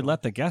 whatever, you should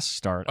let the guests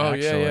start. Oh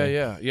actually.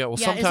 yeah. Well,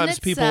 yeah, sometimes isn't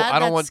it people. sad I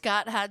don't that want.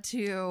 Scott had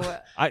to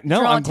No,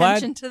 draw I'm glad.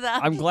 attention to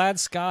that. I'm glad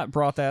Scott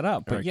brought that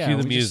up. But All right, yeah, cue the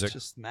we just- music.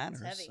 Just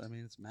manners. It's heavy. I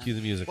mean, it's manners. Cue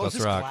the music. Well, Let's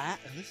is this rock. flat?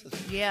 This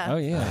is- Yeah. Oh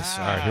yeah. Nice.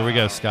 All right, here we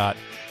go, Scott.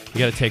 You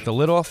got to take the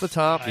lid off the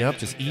top. Yep,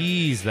 just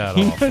ease that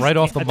He off, knows- right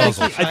off the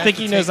muzzle. I think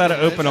he knows how to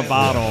open a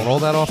bottle. Roll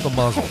that off the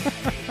muzzle.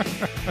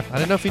 I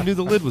didn't know if he knew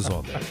the lid was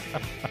on there.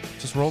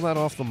 Just roll that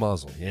off the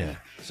muzzle. Yeah.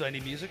 So I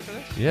need music for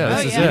this? Yeah, this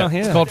Oh, is yeah. it.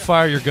 It's Yeah. called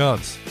Fire Your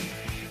Guns.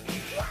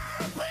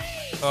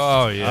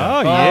 Oh yeah.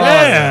 Oh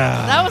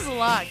yeah. That was a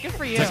lot. Good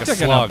for you. Took a Took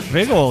slug. a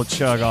big old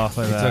chug off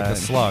of He that. took a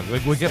slug.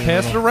 We get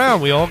passed it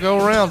around. We all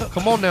go around.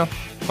 Come on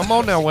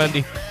now,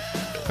 Wendy.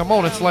 Come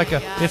on. It's like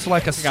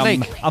a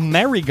snake. A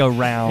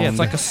merry-go-round. Yeah, it's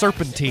like a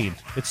serpentine.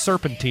 It's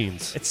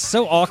serpentines. It's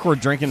so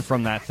awkward drinking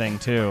from that thing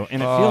too,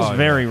 and it Oh, feels yeah.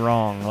 very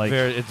wrong. Like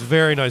It's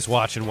very nice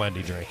watching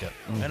Wendy drink it.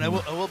 And I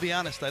will be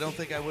honest, I don't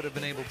think I would have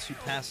been able to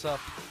pass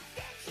up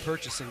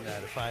purchasing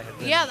that if I had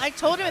been. Yeah, I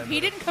told him if he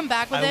didn't come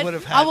back with I it,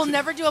 would've I had will to-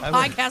 never do a I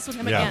would- podcast with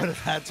him Yeah. I again. would have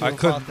had to I have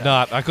could bought that.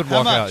 not. I could How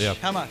walk much? out. Yeah,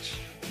 How much?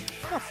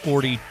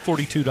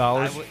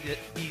 $42.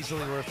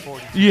 Easily worth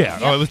 40. Yeah.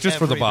 Oh, it was just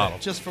for the Everything. bottle.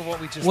 Just for what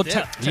we just well,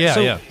 did.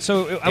 Yeah.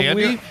 So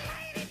Andy? we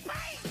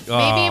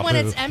Maybe when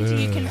it's empty,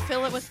 you can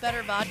fill it with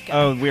better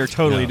vodka. we are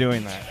totally No.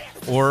 doing that.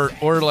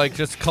 or like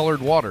just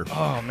colored water.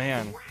 Oh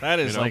man, that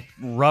is You know? like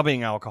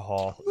rubbing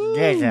alcohol.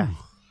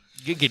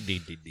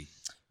 Giggity-dee-dee-dee.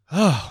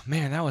 Oh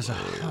man, that was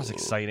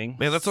exciting.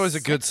 Man, that's always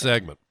a good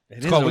segment. It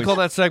is We always- call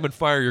that segment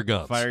 "Fire Your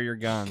Guns." Fire your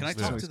guns. Can I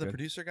That's talk always to the good.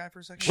 producer guy for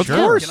a second? Of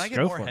course. Can I get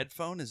Go more for it.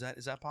 headphone? Is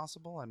that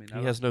possible? I mean,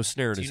 He has no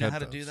snare in Do his you know how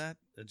to headphones. do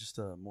that? Just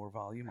more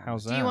volume. on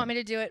How's it? that? Do you want me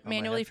to do it On my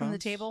manually from the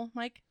headphones? table,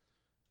 Mike?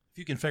 If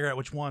you can figure out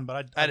which one, but I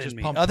I didn't just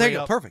mean. pumped Oh, there three you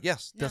go. up. Perfect.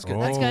 Yes, that's good.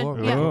 That's good.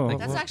 Oh, Yeah, oh,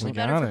 that's oh, actually we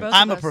better got for it. both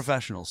I'm of a us.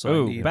 professional, so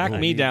Ooh, I need, back I me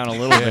need- down a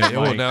little bit. Yeah,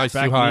 well, Mike. now he's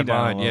Back too high me in down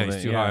a mine. Yeah, little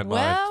he's bit, too high in mine.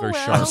 Well, Very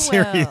well, sharp. well.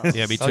 Serious.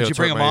 Yeah, me too. Oh, did you It's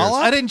bring hurt them my all ears.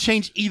 up? I didn't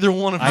change either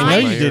one of I know mine.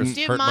 you My ears. didn't.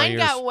 Dude, Hurt my mine ears.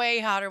 got way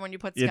hotter when you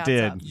put It Scott's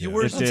did. up.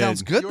 Yours It did.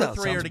 Sounds good Your though.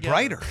 three are Sounds together.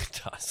 brighter.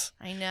 It does.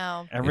 I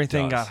know.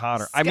 Everything does. got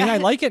hotter. I mean, I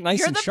like it nice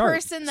You're and the sharp.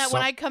 person that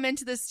when I come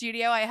into the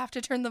studio, I have to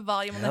turn the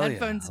volume on the Hell yeah,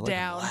 headphones I like it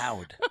down.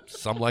 Loud.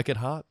 Some like it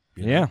hot.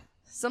 you know? Yeah.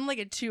 Some like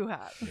it too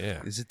hot.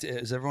 Yeah.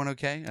 Is everyone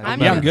okay?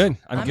 I'm Yeah, good. I'm good.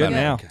 I'm I'm good good.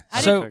 now. Okay.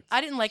 So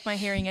I didn't like my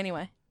hearing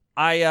anyway.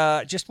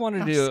 I just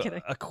wanted I'm to just do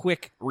kidding. a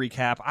quick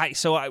recap.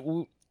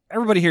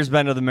 Everybody here's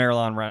been to the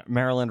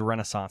Maryland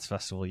Renaissance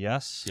Festival,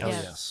 yes? Yeah.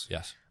 Yes.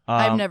 Yes.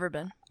 I've never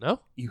been.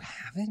 No? You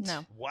haven't?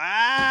 No.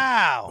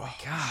 Wow.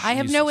 God. I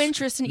have no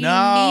interest in eating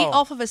No. meat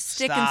off of a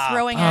stick Stop. and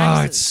throwing Oh,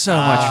 axes. it's so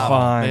much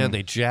fun. Man,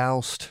 they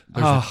joust.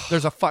 Oh.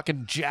 There's a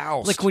fucking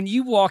joust. Like when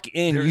you walk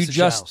in, There you is a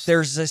just joust.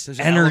 there's this There's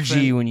an energy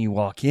elephant. when you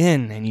walk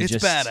in, and you It's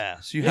just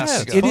badass. You Yeah, have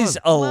to it's go. It is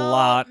a Well,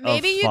 lot.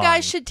 maybe of you fun.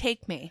 guys should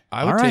take me.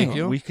 I would All right, take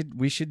you.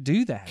 We should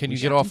do that. Can We you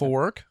should get off do of that.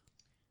 work?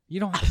 You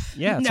don't.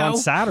 Yeah, it's No. on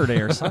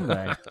Saturday or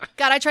Sunday.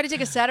 God, I tried to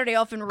take a Saturday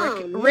off, and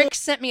Rick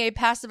sent me a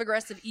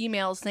passive-aggressive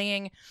email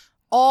saying,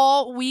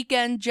 all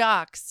weekend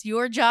jocks,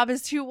 your job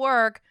is to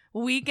work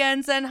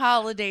weekends and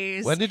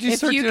holidays. When did you if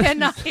start you doing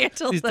cannot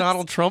handle these this.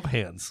 Donald Trump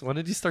hands? When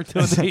did you start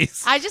doing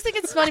these? I just think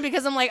it's funny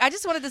because I'm like, I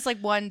just wanted this like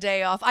one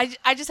day off. I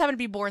just happen to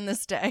be born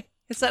this day.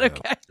 Is that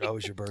okay? That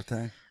was your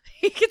birthday?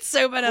 He gets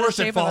so bad Of out of course,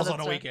 shape. it falls about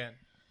on a that stuff. weekend.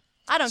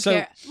 I don't So-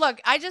 care. Look,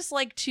 I just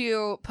like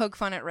to poke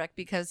fun at Rick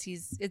because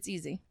it's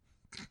easy.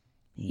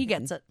 He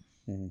gets it.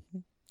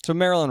 So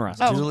Maryland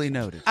Russell. Oh. Duly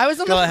noted. I was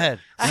on Go the ahead.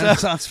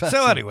 Renaissance So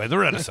Festival. anyway, the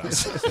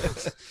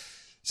Renaissance.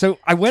 So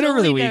I went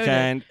over the Duly noted.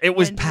 weekend. It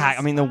was Wendy's. packed.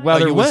 I mean, the Oh,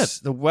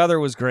 weather you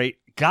was great.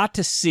 Got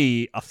to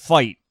see a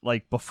fight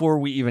like before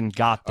we even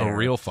got there. A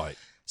real fight.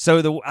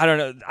 So I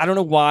don't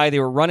know why they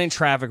were running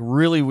traffic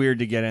really weird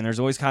to get in. There's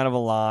always kind of a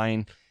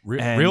line.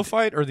 And- Real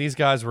fight, or these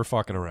guys were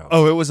fucking around?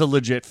 Oh, it was a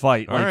legit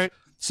fight. All right.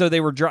 So they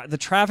were the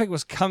traffic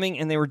was coming,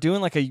 and they were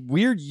doing like a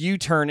weird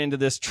U-turn into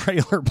this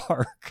trailer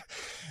park,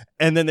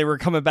 and then they were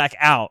coming back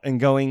out and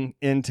going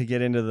in to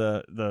get into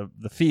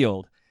the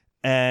field,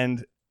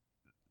 and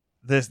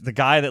the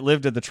guy that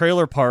lived at the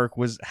trailer park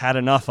had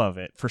enough of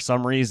it for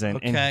some reason,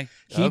 and Okay.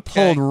 he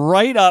pulled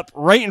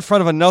right in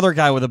front of another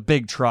guy with a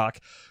big truck.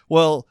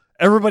 Well,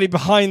 everybody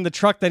behind the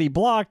truck that he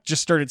blocked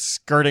just started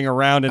skirting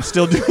around and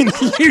still doing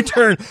the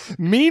U-turn.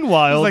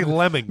 Meanwhile, It's like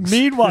lemmings.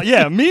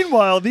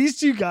 Meanwhile, these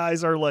two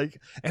guys are like,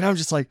 and I'm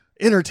just like,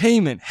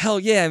 entertainment. Hell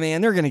yeah,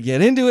 man. They're going to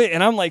get into it.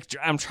 And I'm like,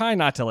 I'm trying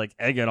not to like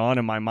egg it on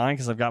in my mind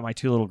because I've got my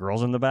two little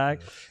girls in the back.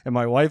 And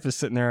my wife is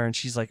sitting there and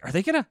she's like, are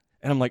they going to?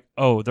 And I'm like,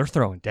 oh, they're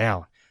throwing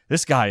down.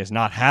 This guy is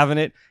not having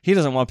it. He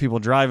doesn't want people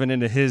driving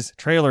into his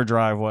trailer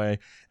driveway.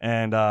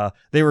 And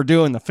they were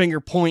doing the finger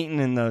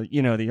pointing and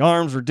the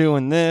arms were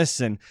doing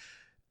this. And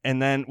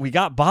then we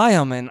got by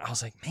him, and I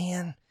was like,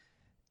 man.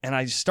 And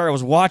I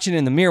was watching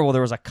in the mirror. Well,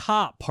 there was a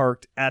cop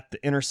parked at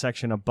the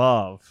intersection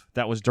above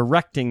that was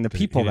directing the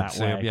people that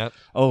see him way. yet?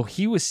 Oh,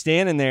 he was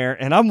standing there,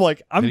 and I'm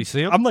like, Did he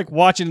see him? I'm like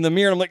watching in the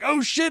mirror. And I'm like,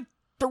 oh shit,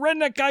 the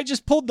redneck guy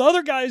just pulled the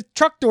other guy's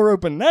truck door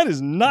open. That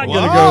is not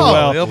going to go Whoa,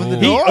 well. he opened the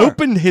He door.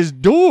 opened his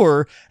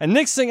door, and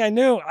next thing I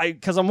knew,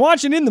 because I'm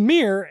watching in the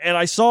mirror, and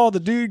I saw the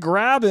dude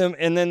grab him,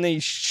 and then they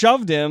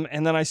shoved him,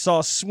 and then I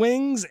saw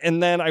swings,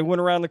 and then I went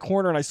around the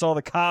corner, and I saw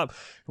the cop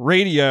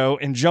radio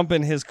and jump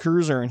in his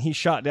cruiser, and he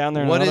shot down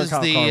there. And What another is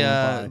cop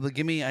car went by.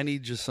 give me, I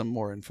need just some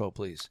more info,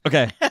 please.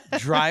 Okay.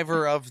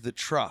 Driver of the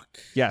truck.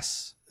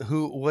 Yes.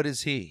 What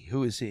is he?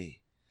 Who is he?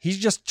 He's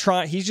just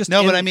trying. He's just No,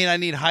 in- but I mean, I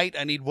need height,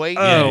 I need weight,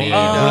 Oh, I need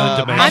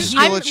I'm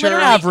musculature.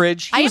 literally-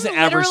 average. He I was am an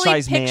average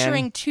literally sized man.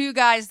 picturing two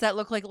guys that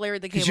look like Larry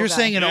the Cable Because you're Guy.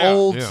 saying an Yeah,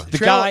 old yeah. The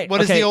trailer. guy-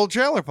 What is okay. the old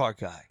trailer park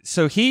guy?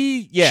 So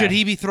yeah. Should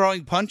he be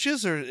throwing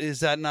punches, or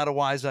is that not a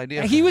wise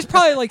idea? He was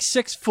probably like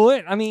 6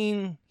 foot. I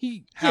mean,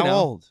 How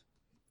old?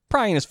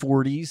 Probably in his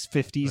 40s,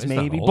 50s, He's not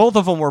maybe. old. Both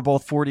of them were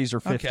both 40s or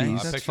 50s. Okay. I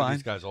That's pictured fine.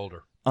 these guys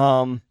older.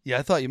 Yeah,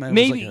 I thought you meant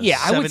Maybe, it was like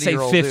a I would say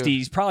 70-year-old 50s,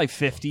 dude. probably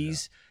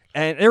 50s.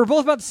 And they were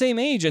both about the same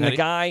age. And the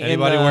guy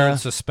Anybody in the, wearing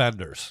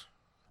suspenders?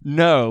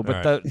 No,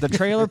 but All right. the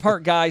trailer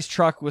park guy's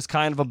truck was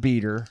kind of a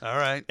beater. All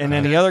right. And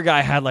then the other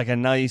guy had like a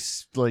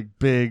nice, like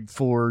big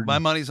Ford. My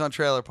money's on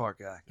trailer park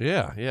guy.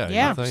 Yeah. Yeah.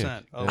 you're thinking.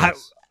 100%. Oh, I-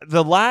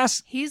 the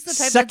last He's the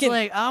type second,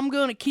 that's like, I'm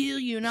gonna kill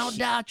you and I'll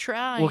die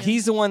trying. well,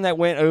 he's the one that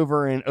went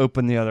over and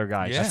opened the other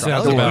guy's Yeah. truck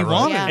Sounds door. about He right.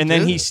 wanted Yeah. it, And then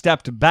dude. he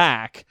stepped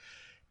back,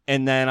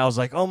 and then I was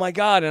like, "Oh my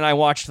god!" And I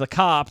watched the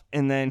cop,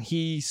 and then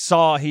he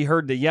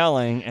heard the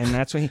yelling, and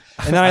that's when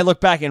and then I looked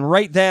back, and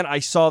right then I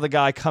saw the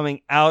guy coming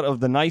out of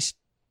the nice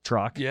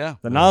truck, Yeah.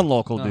 the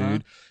non-local Uh-huh.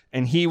 dude,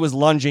 and he was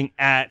lunging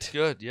at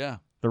Good, yeah.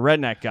 the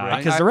redneck guy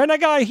Right. because the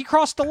redneck guy he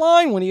crossed the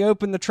line when he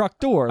opened the truck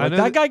door. I Like know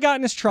that that- guy got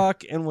in his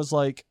truck and was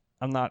like,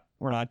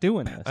 we're not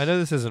doing this." I know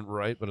this isn't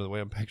right, but the way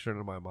I'm picturing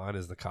it in my mind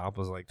is the cop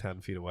was like 10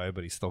 feet away,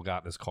 but he still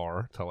got in his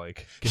car to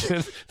like, get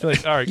in, to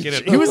like all right,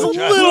 get in. He was a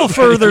little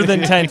further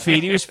than 10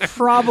 feet. He was I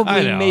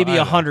probably know, maybe I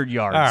know. 100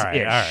 yards. All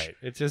right.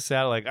 It just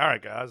sounded like, all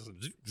right, guys,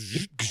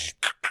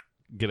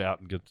 get out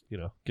and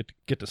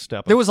get to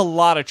step. There was a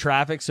lot of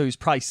traffic, so he's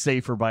probably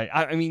safer by.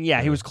 I mean,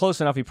 yeah, he was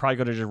close enough. He probably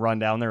could have just run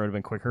down there. It would have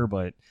been quicker,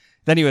 but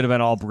then he would have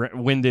been all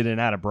winded and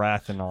out of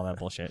breath and all that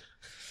bullshit.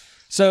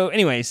 So,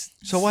 anyways,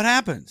 So what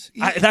happens?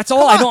 that's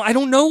all. I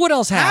don't know what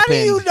else How happened.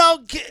 do you know?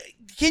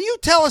 Can you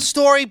tell a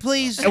story,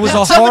 please? It was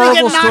Did a somebody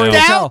horrible get story knocked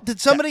to tell. out? Did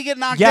somebody get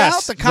knocked Yes,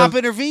 out? The cop the-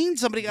 intervened.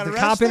 Somebody got The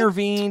arrested. cop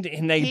intervened,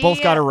 and they He,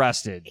 both got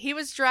arrested. He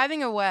was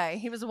driving away.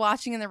 He was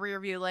watching in the rear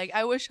view, like,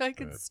 I wish I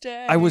could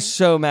stay. I was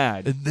so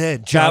mad. And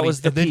then That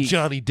was the peak.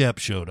 Johnny Depp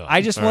showed up.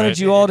 I just All wanted right?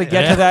 you all to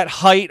get Yeah. to that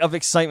height of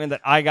excitement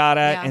that I got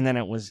at, Yeah. and then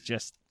it was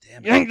just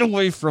Damn yanked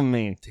away from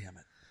me. Damn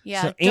it.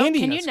 Yeah. So Don't- Andy-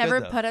 can you That's never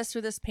good, though. put us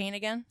through this pain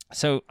again?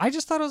 So I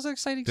just thought it was an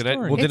exciting Did I-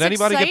 story. well, did It's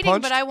anybody get exciting,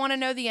 punched? but I want to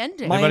know the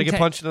ending. My Anybody get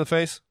intent- punched in the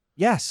face?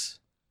 Yes.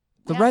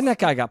 The Yes. redneck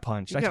guy got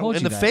punched. I Yeah, told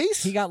in you the that.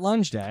 face? He got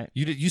lunged at.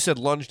 You said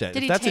lunged at. Did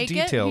If he that's a take it?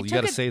 detail, He you took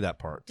got to it? say that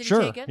part. Did he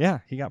Sure. take it? Yeah,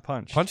 he got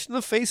punched. Punched in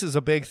the face is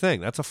a big thing.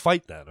 That's a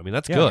fight then. I mean,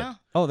 that's Yeah. good. Yeah.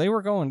 Oh, they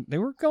were going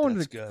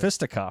That's to good.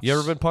 fisticuffs. You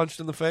ever been punched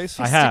in the face?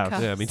 I have.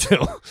 Fisticuffs. Yeah, me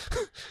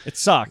too. It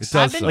sucks. It does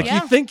I've been- suck. Like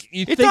yeah. you think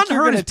It think doesn't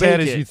you're hurt gonna as bad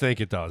take as it. you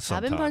think it does I've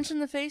sometimes. been punched in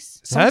the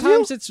face. Have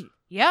Sometimes you? it's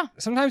Yeah.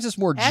 sometimes it's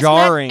more Ask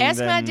jarring Matt, ask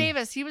than Matt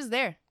Davis. He was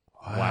there.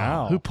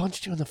 Wow. Who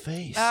punched you in the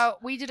face?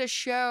 We did a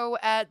show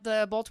at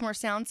the Baltimore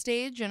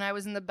Soundstage, and I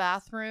was in the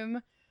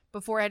bathroom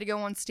before I had to go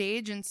on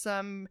stage, and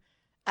some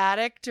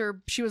addict,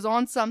 or she was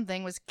on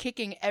something, was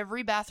kicking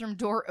every bathroom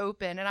door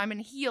open, and I'm in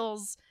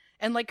heels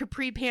and like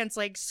capri pants,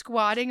 like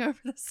squatting over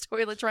the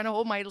toilet trying to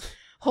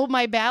hold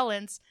my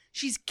balance.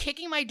 She's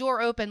kicking my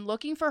door open,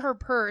 looking for her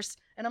purse,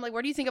 and I'm like,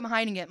 where do you think I'm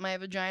hiding it? My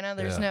vagina?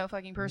 There's no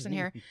fucking person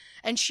here.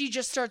 And she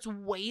just starts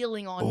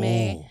wailing on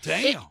me.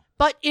 Damn.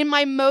 But in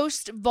my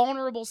most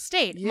vulnerable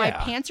state. My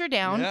Yeah. pants are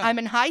down. Yeah. I'm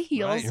in high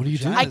heels. Right. What do you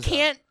do? I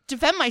can't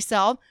defend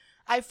myself.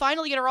 I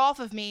finally get her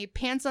off of me,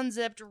 pants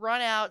unzipped,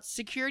 run out,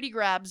 security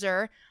grabs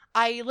her.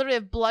 I literally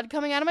have blood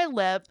coming out of my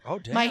lip. Oh,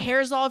 damn. My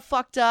hair's all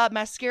fucked up.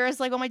 Mascara's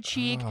like on my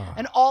cheek. Ah.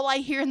 And all I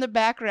hear in the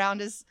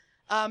background is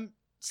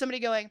somebody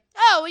going,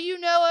 oh, well, you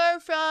know her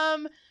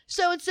from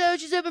so-and-so.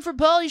 She's open for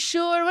Pauly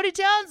Shore. What are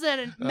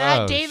Townsend? And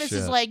Matt Oh, Davis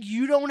is shit. like,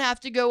 you don't have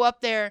to go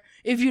up there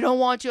if you don't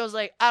want to. I was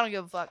like, I don't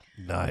give a fuck.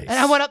 Nice. And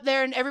I went up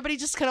there, and everybody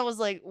just kind of was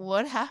like,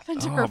 what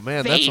happened to her Oh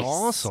man, face? that's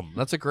awesome.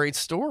 That's a great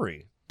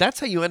story. That's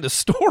how you end a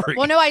story.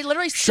 Well, no, I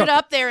literally stood Shut-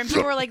 up there, and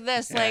people were like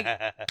this. Like,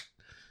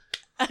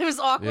 it was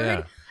awkward.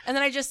 Yeah. And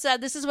then I just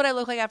said, this is what I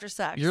look like after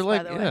sex. You're by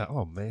like, the way. yeah.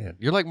 Oh man,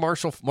 you're like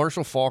Marshall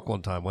Falk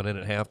one time. Went in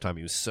at halftime.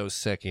 He was so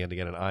sick he had to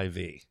get an IV.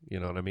 You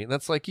know what I mean?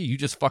 That's like you. You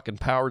just fucking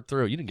powered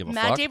through. You didn't give a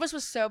Matt fuck. Davis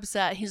was so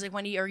upset. He's like,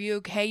 Wendy, are you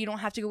okay? You don't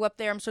have to go up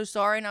there. I'm so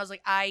sorry. And I was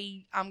like,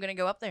 I'm going to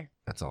go up there.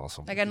 That's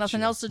awesome. I got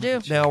nothing else to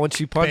do. Now, when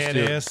she punched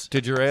Badass. you,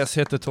 did your ass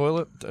hit the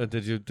toilet?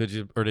 Did you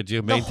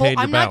The maintain whole, your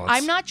I'm balance? not.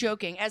 I'm not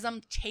joking. As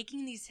I'm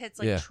taking these hits,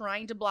 like Yeah.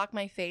 trying to block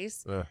my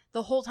face, Yeah.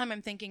 the whole time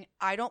I'm thinking,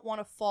 I don't want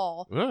to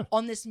fall Yeah.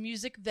 on this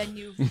music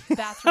venue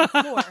bathroom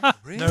floor.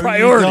 No,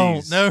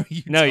 Priorities. You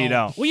don't. No, you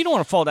don't. Well, you don't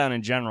want to fall down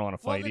in general in a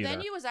Well, fight the either.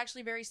 venue was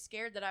actually very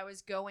scared that I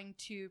was going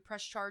to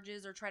press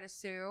charges or try to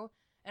sue.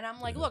 And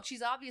I'm like, look,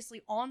 she's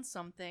obviously on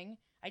something.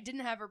 I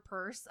didn't have her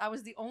purse. I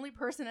was the only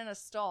person in a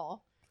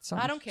stall.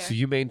 I don't care. So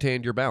you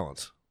maintained your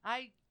balance.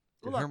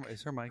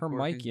 Is her mic Her working?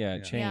 mic, yeah,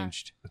 it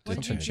changed. What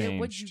It did you do? changed.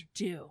 What'd you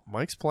do?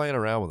 Mike's playing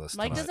around with us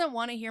Mike tonight. doesn't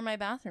want to hear my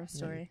bathroom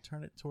story.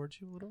 Turn it towards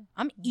you a little.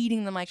 I'm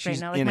eating the mic right She's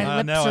now. Like in my it. I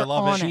lips know, I are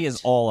love it. on She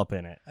is all up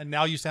in it. And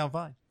now you sound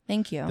fine.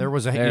 Thank you. There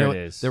was a There you know, it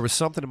is. There was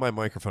something in my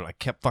microphone. I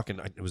kept fucking.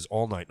 It was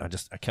all night, and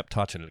I kept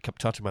touching it. It kept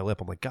touching my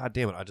lip. I'm like, God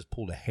damn it! I just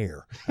pulled a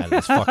hair out of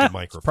this fucking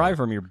microphone. Probably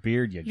from your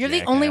beard, you You're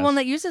the only jackass. one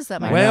that uses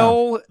that mic.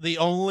 Well, The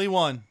only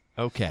one.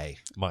 okay,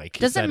 Mike.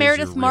 if Doesn't that is Meredith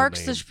your real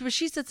Marks? name.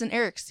 She sits in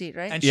Eric's seat,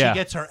 right? And Yeah. she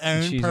gets her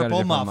own She's got a purple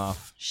different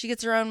muff. She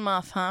gets her own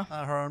muff, huh?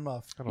 Her own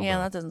muff. I don't Yeah,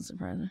 know. that doesn't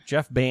surprise me.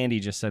 Jeff Bandy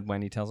just said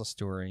Wendy tells a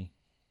story.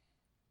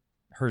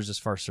 Hers is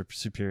far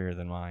superior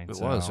than mine. It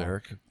so- was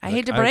Eric. I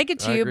hate to break it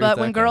to I you, agree but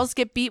with when that guy. girls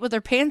get beat with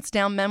their pants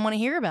down, men want to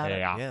hear about it.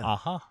 Yeah. Yeah.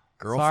 Uh-huh.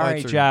 Girl Sorry,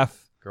 fights are-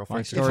 Jeff. Girl My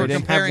fights are- If story we're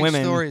didn't have comparing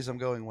women. stories, I'm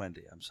going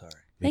Wendy. I'm sorry.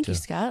 Thank you, too.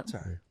 Scott.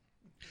 Sorry.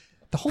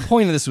 The whole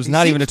point of this was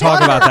not even to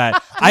talk about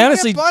that. I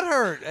honestly,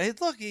 butthurt. Hey,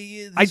 look,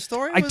 the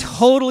story. I was...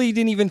 totally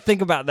didn't even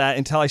think about that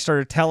until I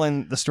started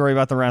telling the story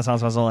about the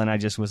Renaissance Festival, and I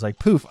just was like,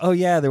 poof, oh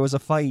yeah, there was a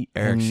fight.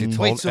 Eric, she And-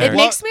 told Wait, so It what-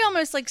 makes me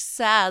almost like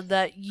sad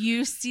that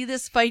you see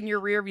this fight in your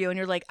rear view and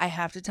you're like, I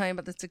have to tell you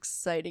about this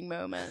exciting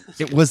moment.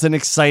 It was an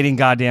exciting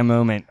goddamn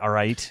moment, all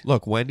right?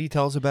 Look, Wendy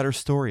tells a better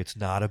story. It's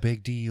not a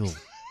big deal.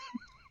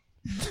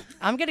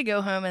 I'm gonna go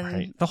home and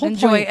Right. The whole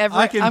enjoy point- every.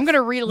 I can- I'm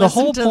gonna re-listen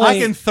whole to point- I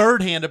this. can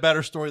third hand a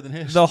better story than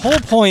his. The whole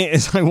point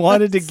is I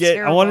wanted to That's get,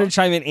 I wanted terrible. to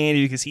chime in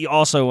Andy because he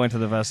also went to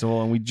the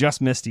festival and we just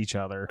missed each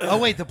other. Oh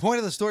wait, the point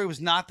of the story was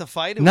not the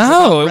fight. It was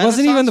No, about it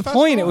wasn't even the Renaissance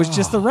point. It Festival? was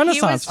just the He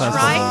Renaissance was Festival.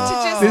 trying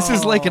to just. This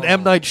is like an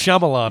M. Night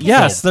Shyamalan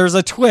Yes, film. there's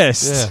a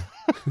twist.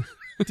 Yeah.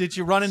 Did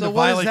you run into So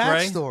what is Violet that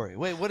Gray? story?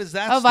 Wait, what is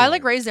that? Oh, story? Violet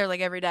Gray's there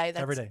like every day.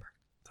 That's, Every day.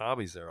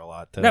 Tommy's there a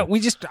lot, too. No,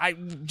 I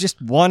just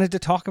wanted to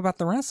talk about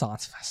the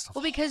Renaissance Festival.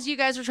 Well, because you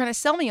guys were trying to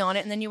sell me on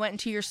it, and then you went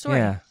into your story.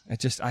 Yeah,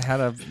 I had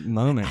a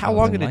moment. How of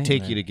long did it enlightenment.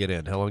 take you to get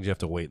in? How long did you have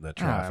to wait in that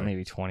traffic?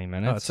 Maybe 20 Oh,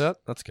 minutes. that's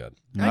it? That's good.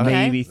 Okay.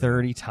 Maybe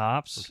 30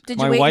 tops. Did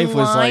My you wait wife in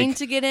was line like,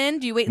 to get in?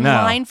 Do you wait in No.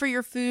 line for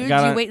your food? Do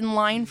gotta- you wait in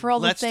line for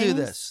all Let's the things? do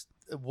this.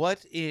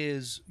 What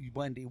is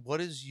Wendy? What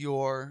is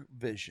your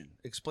vision?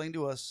 Explain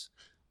to us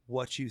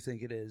what you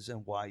think it is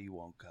and why you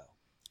won't go.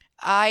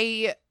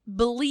 I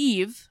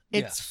believe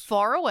it's Yes.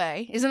 far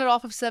away. Isn't it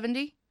off of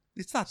 70?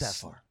 It's not that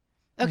far.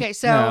 Okay,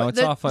 so no, it's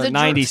the, off of the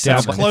 97.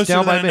 It's Closer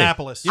down than by me.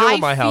 Annapolis. You know I where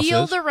my house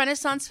feel is. the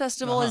Renaissance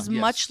Festival is yes.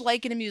 much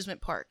like an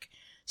amusement park.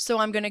 So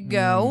I'm going to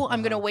go.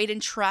 I'm going to wait in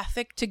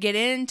traffic to get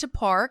into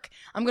park.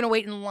 I'm going to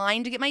wait in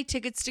line to get my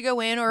tickets to go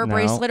in or a No.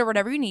 bracelet or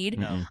whatever you need.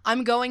 No.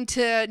 I'm going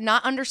to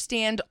not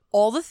understand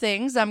all the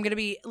things. I'm going to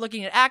be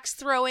looking at axe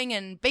throwing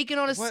and bacon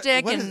on a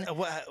stick. What and is,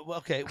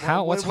 okay. How-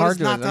 what what's is hard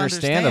to not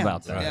understand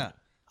about that? Yeah.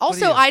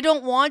 Also, I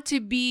don't want to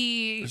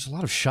be. There's a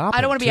lot of shopping.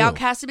 I don't want to be too.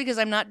 outcasted because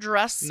I'm not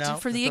dressed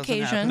for the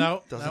occasion.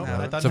 No, Doesn't that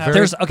happen. doesn't happen.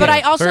 Very, But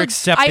I also very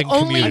accepting I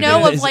only community.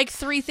 know of like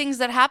 3 things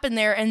that happen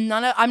there, and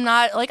I'm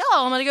not like,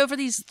 oh, I'm gonna go for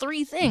these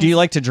 3 things. Do you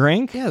like to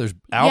drink? Yeah, there's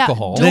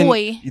alcohol.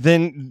 Yeah,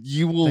 Then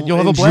you will Then you'll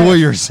have a enjoy blast.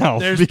 yourself.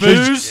 There's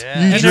because booze you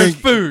and drink, there's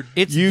food.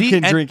 You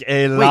can drink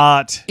a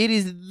lot. It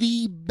is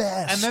the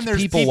best. And then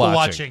there's people people watching.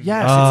 watching.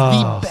 Yes, Oh.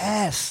 it's the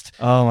best.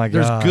 Oh my god!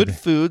 There's good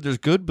food. There's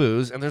good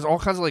booze, and there's all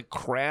kinds of like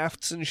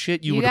crafts and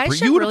shit. You would guys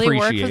should you would really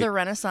work appreciate. for the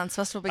Renaissance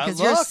Festival because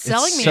look, you're it's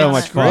selling me so on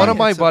much it. fun. One of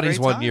my It's a buddies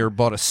great one time. year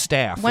bought a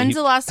staff. When's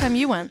the last time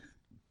you went?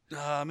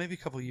 Maybe a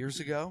couple years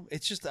ago.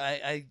 It's just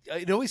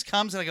it always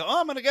comes and I go,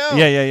 oh, I'm gonna go.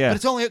 Yeah. But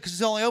it's only because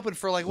it's only open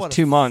for like what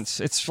 2 months.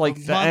 It's like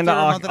the month end or a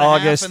of month and a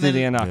half, August and to then-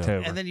 the end of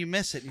October. and then you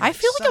miss it. and you're I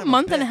feel son like of a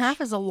month and a bitch.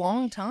 half is a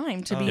long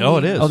time to be. No,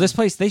 it is. Oh, this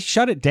place, they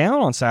shut it down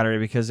on Saturday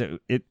because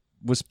it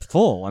was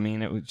full. I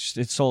mean,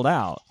 it sold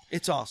out.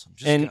 It's awesome.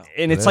 Just And go.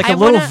 it's is. like I a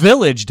little wanna-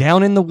 village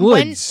down in the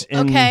When, woods.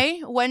 and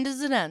when does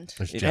it end?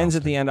 There's It ends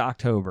at the end of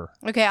October.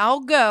 Okay,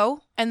 I'll go,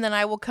 and then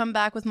I will come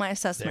back with my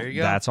assessment. There you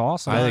go. That's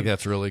awesome. I think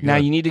that's really good. Now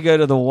you need to go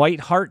to the White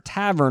Hart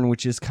Tavern,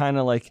 which is kind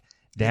of like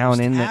down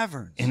There's in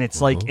taverns. the, and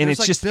it's like, and There's it's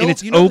like just, build- and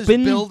it's you know there's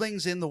open.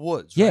 buildings in the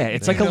woods. Yeah, right?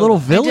 it's You like a know little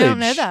that. village. I didn't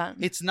know that.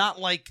 It's not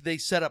like they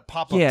set up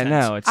pop-up Yeah, tents.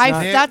 no, it's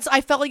not. I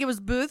felt like it was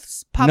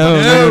booths. Pop No,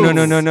 up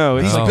no.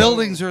 These It's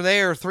buildings are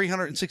there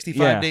 365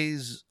 Yeah.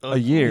 days A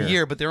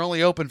year. but they're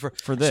only open for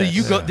For this. So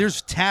you go. Yeah.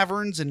 There's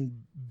taverns and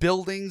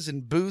buildings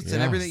and booths and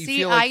Yeah. everything. You See,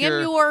 feel like I am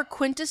you're your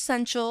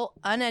quintessential,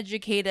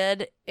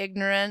 uneducated,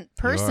 ignorant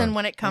person are.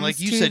 when it and comes like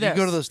you to said. this. You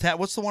go to those.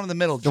 What's the one in the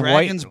middle? the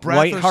Dragon's Breath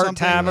White or Hart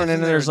something? Tavern, and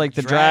then there's like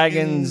the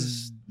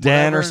Dragon's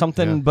Den or whatever.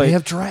 something. Yeah. But they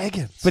have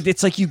dragons. But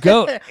it's like you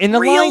go in the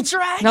Real lines.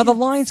 dragons. Now the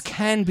lines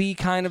can be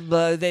kind of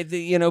they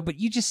but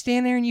you just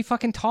stand there and you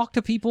fucking talk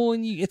to people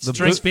and you it's The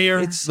drink boo- beer.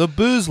 It's the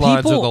booze lines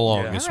people- are the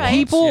longest All right. ones.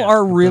 people Yeah, are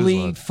the booze really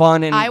lines.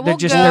 fun and I will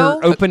they're go-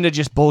 open to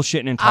just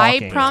bullshitting and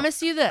talking. I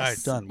promise you this. All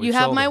right, done. We You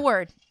have sold my it.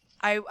 word.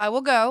 I will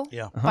go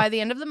Yeah. by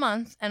the end of the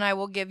month, and I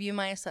will give you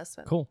my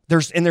assessment. Cool.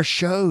 There's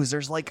shows.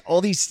 There's like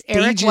all these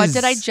stages. Eric, what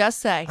did I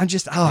just say? I'm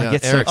just I Yeah,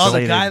 get so Eric. Oh,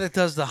 excited. the guy that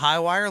does the high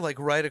wire, like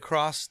right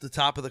across the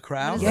top of the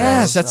crowd.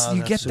 Yes, that's Oh,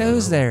 you get super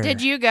those cool. there.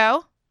 Did you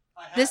go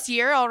this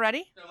year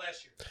already?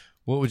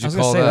 What would I you was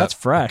gonna call say, that? that's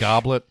fresh. A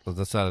goblet? Is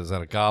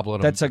that a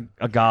goblet? That's a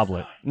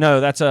goblet. No,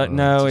 that's a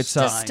no. it's It's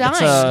a a stein.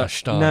 it's A a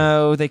stein.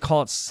 no. They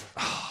call it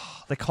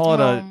they call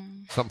it a.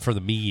 something for the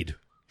mead.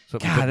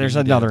 Something to God, put there's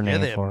mead in. another Yeah,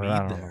 name they have for it. I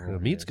mead don't there. know. The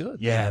mead's good.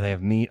 Yeah, they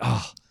have meat.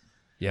 Oh,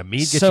 Yeah, mead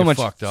gets so you much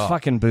fucked up.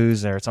 fucking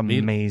booze there. It's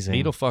amazing.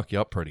 Mead will fuck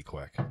you up pretty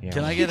quick. Yeah.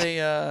 Can I get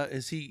a?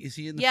 Is he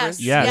in the Yes.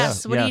 fridge?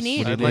 Yes. What do you yes. need?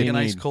 What I'd do like you a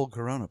nice need? cold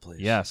Corona,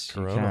 please. Yes,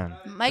 you Corona.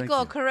 can.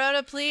 Michael,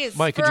 Corona, please.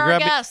 Mike, for could you our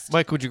grab guest. me?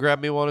 Mike, would you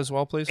grab me one as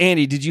well, please?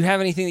 Andy, did you have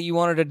anything that you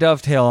wanted to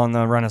dovetail on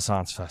the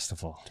Renaissance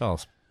Festival? Tell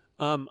us.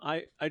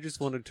 I just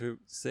wanted to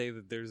say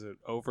that there's an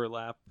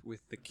overlap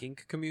with the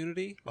kink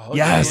community. Oh,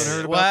 Yes. you Heard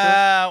heard about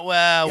that?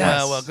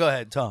 Well. Go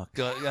ahead, talk.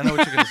 I know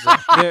what you're going to say.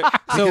 There-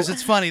 Because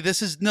it's funny.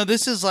 This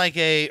is like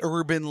a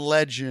urban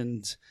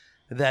legend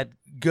that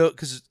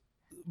because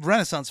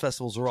Renaissance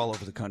festivals are all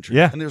over the country.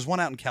 Yeah. And there's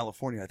one out in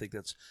California. I think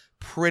that's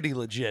pretty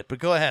legit. But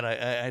go ahead.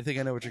 I think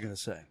I know what you're going to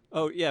say.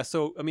 Oh yeah,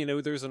 so I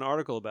mean, there's an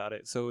article about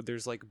it. So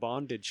there's like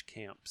bondage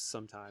camps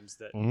sometimes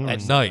that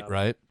At night,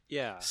 right?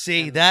 Yeah.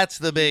 See, and- that's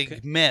the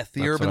big myth.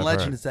 The That's urban what I've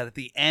legend heard. is that at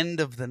the end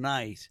of the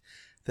night,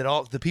 that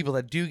all the people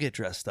that do get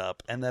dressed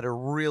up and that are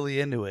really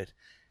into it,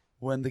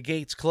 when the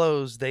gates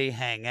close, they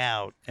hang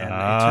out, and it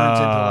turns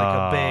into like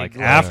a big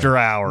like after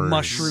hours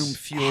mushroom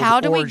fueled. How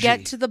do we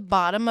get to the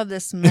bottom of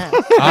this myth?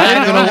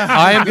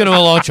 I am gonna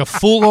launch a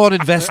full-on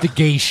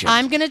investigation.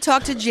 I'm going to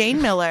talk to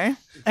Jane Miller,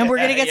 and we're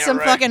going to get some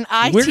right. fucking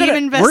IT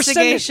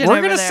investigation We're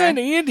over gonna there. send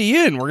Andy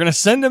in. We're gonna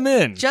send him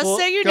in. Just Well,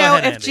 so you go know,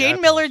 ahead, if Andy, Jane I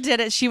Miller did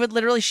it, she would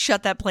literally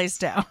shut that place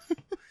down.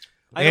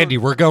 Andy,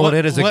 we're going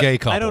in as a gay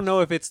couple. I don't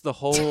know if it's the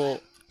whole.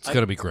 It's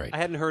gonna be great. I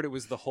hadn't heard it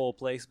was the whole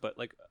place, but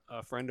like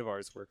a friend of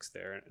ours works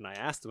there, and I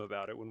asked him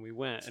about it when we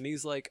went, and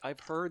he's like, "I've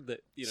heard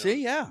that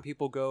See, yeah.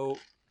 people go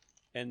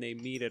and they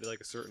meet at like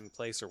a certain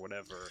place or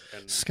whatever."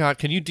 And Scott,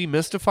 can you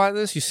demystify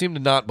this? You seem to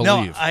not No,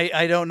 believe.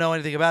 I don't know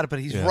anything about it, but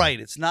he's Yeah. right.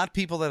 It's not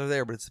people that are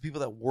there, but it's the people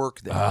that work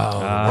there.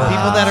 Oh,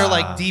 People that are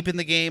like deep in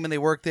the game and they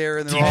work there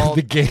and they're Deep in all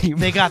the game.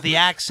 They got the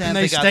accent. And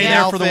they got stay the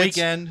there for the outfits.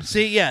 weekend.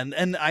 See, yeah,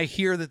 and I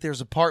hear that there's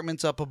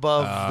apartments up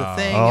above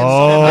the thing.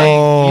 Oh.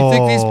 And You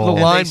think these the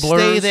and line they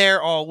blurs? stay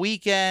there all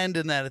weekend,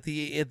 and that at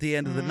the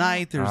end of the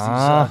night, there's these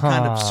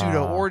kind of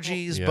pseudo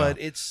orgies. Yeah. But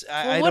it's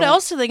I What don't-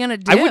 else are they going to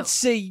do? I would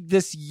say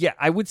this. Yeah,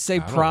 I would say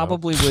don't know.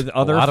 probably with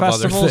other lot of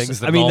other festivals. things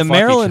that I mean, all the fuck each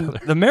Maryland,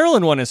 other. the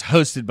Maryland one is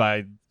hosted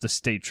by the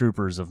state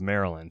troopers of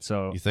Maryland.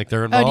 So You think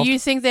they're involved? Oh, do you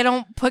think they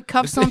don't put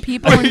cuffs on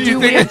people and do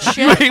weird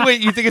shit? Wait,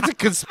 you think it's a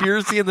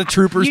conspiracy and the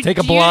troopers You- take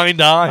a do you- blind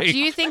eye? Do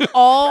you think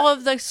all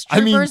of the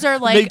troopers are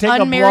they like take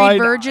a unmarried blind-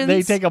 virgins?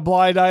 They take a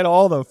blind eye to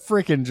all the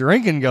freaking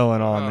drinking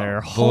going on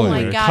there. boy. Holy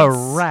Oh my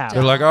God, crap! stop.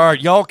 They're like, all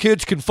right, y'all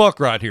kids can fuck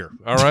right here,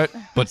 all right?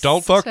 But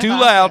don't fuck too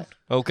Stop loud, it.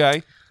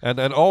 okay? And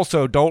then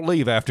also, don't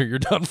leave after you're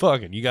done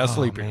fucking. You got to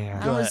sleep here.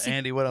 man. Go ahead,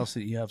 Andy. What else?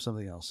 You have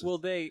something else? Well,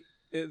 the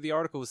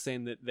article was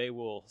saying that they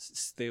will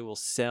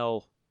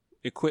sell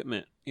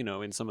equipment,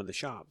 in some of the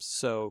shops.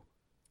 So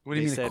What do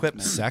you they mean said-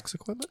 equipment? Sex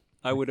equipment?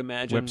 I would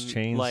imagine Whips,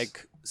 chains.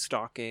 like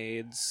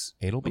stockades,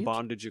 Anal beads?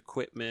 bondage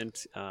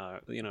equipment,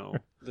 the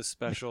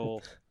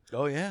special,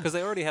 Oh yeah. because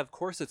they already have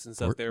corsets and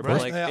stuff Or- there, right.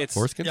 but like Yeah. it's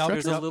Foreskin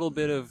there's stretcher? a little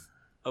bit of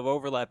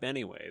overlap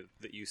anyway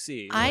that you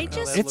see. I Like,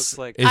 just- that looks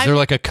like Is there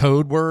like a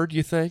code word,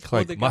 you think?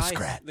 Well, Like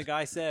muskrat? The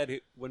guy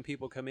said when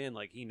people come in,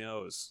 like he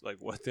knows like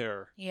what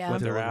they're Yeah. what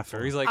they're Looking after.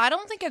 for. He's like, I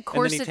don't think a then he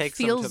corset takes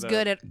them to feels the-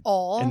 good at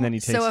all. And then he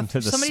takes so them if to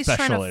the somebody's trying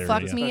special to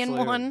fuck area. me in Special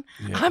area. one,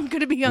 Yeah. I'm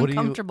gonna be What do you-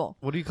 uncomfortable.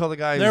 What do you call the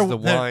guy They're- who's the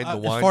they're- wine? The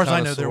wine as far as I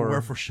know, they're connoisseur?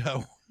 wear for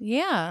show.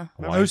 Yeah.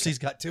 OC's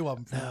got two of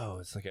them. No,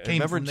 it's like Came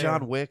remember from there.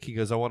 John Wick? He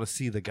goes, "I want to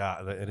see the guy,"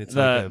 and it's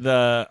like a,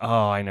 The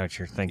oh, I know what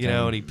you're thinking.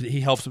 and he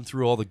helps him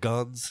through all the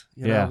guns.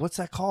 You Yeah. know, what's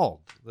that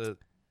called? The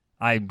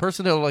I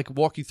person that'll like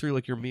walk you through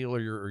like your meal or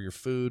your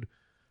food.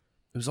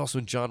 It was also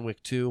in John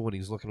Wick 2 when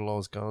he's looking at all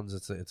his guns.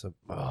 It's a.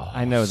 I know.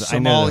 I know.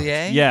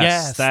 Sommelier?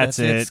 Yes, that's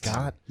it.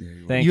 Scott.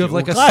 Thank You have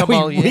like a Glad we-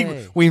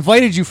 sommelier. We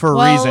invited you for a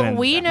Well, reason. and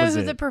we that know was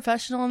who it. the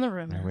professional in the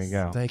room There we is.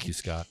 go. Thank you,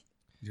 Scott.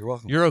 You're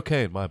welcome. You're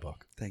okay in my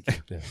book. Thank you.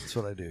 Yeah. That's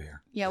what I do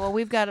here. Yeah, well,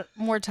 we've got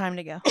more time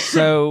to go.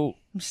 So,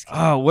 I'm just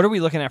kidding. what are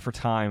we looking at for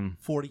time?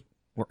 40.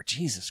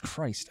 Jesus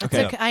Christ. It's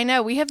Okay. okay. I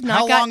know we have not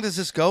How got. long does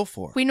this go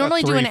for? We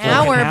normally do 3, an 4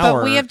 hour, an but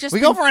hour. we have just We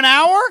been, go for an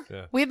hour?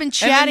 we have been And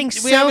chatting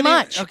then we so haven't even-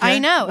 much. okay. I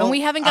know, Well, and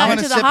we haven't I'm gotten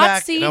gonna to the sit hot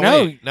back- seat. Now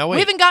No, wait. Now We wait.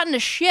 haven't gotten to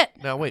shit.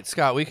 Now wait,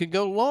 Scott. We can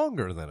go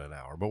longer than an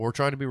hour, but we're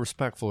trying to be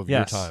respectful of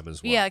Yes. your time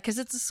as well. Yeah, because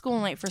it's a school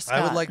night for Scott.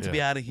 I would like to Yeah.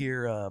 be out of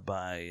here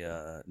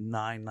by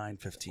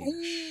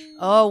 9:15ish.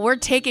 Oh, we're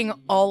taking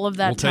all of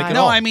that We'll take time. it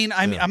No, all. I mean,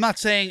 Yeah. I'm not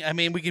saying. I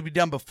mean, we could be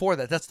done before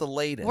that. That's the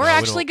latest. We're we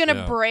actually don't- going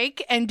to yeah.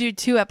 break and do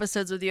 2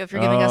 episodes with you if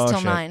you're giving us Oh, till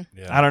shit. 9.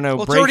 Yeah. I don't know.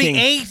 Well, it's already breaking.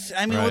 8.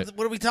 I mean, Right.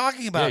 what are we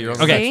talking about? Yeah, you're on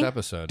here? the Okay. next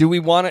episode. Do we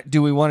want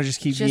to just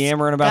keep Just-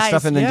 yammering about guys,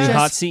 stuff and then do just-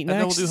 hot seat And next?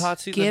 then we'll do hot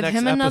seat. in Give the next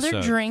him another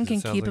episode. drink It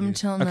and sounds keep like him you-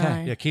 till Okay.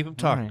 9. Yeah, keep him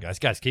talking, All guys.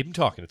 Keep him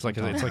talking. It's like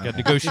a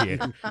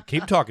negotiator.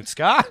 Keep talking,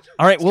 Scott.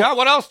 All right. Well, Scott,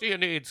 what else do you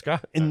need,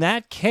 Scott? in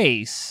that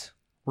case,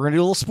 we're gonna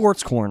do a little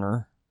sports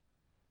corner.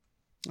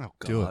 Oh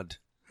Do it. God.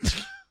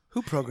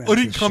 Who programmed? Well,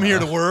 didn't this come show? here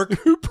to work.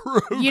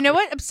 You know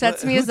what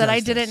upsets What- me who is that I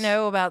does didn't this?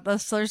 know about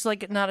this. There's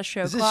like not a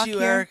show Is this clock you,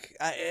 here. Eric?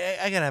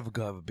 I gotta have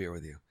a beer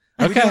with you.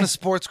 Are we Okay. doing a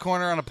sports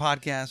corner on a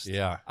podcast?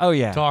 Yeah. Oh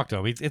yeah. Talk to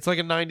him. It's like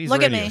a 90s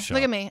Look at radio me. show.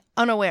 Look at me.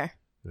 Unaware.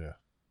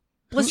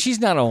 Well, she's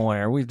not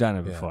aware. We've done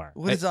it Yeah. before.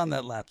 What is on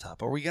that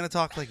laptop? Are we gonna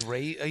talk like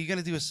Ray? Are you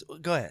gonna do a?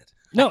 Go ahead.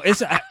 No,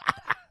 it's.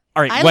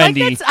 All right, I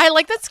Wendy.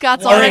 like that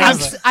Scott's All right,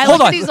 already. I hold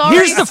like on. that he's already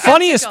Here's the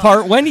funniest skeptical.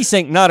 part. Wendy's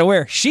saying not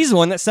aware. She's the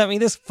one that sent me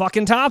this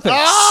fucking topic.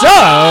 Oh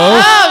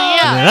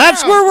yeah.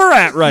 That's where we're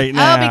at right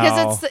now. Oh,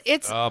 because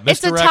it's a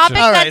misdirection. topic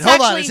All right, that's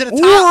hold on. actually. Is it a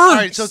top? All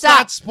right, so it's Stop.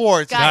 not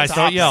sports. Guys, it's Guys,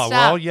 a don't yell. Stop.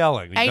 We're all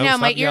yelling. I Don't know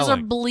my stop ears are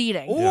yelling.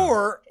 bleeding.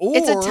 Or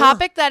It's a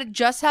topic that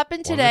just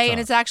happened One more today, time. and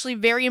it's actually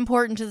very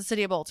important to the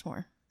city of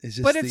Baltimore. Is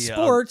this But the, it's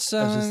sports,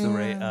 is this the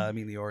I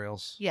mean the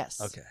Orioles? Yes.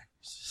 Okay.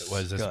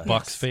 Was this Go ahead.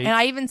 Bucks fate? And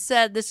I even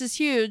said this is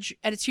huge,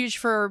 and it's huge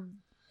for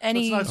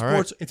any. It's not All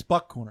sports. It's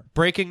Buck Corner.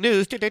 Breaking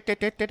news.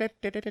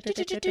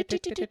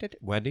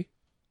 Wendy?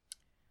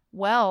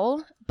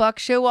 Well, Buck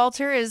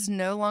Showalter is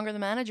no longer the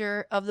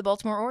manager of the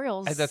Baltimore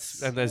Orioles. And that's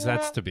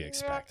to be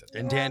expected.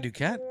 And Dan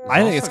Duquette.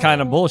 I think it's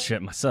kind of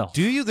bullshit myself.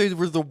 Do you? They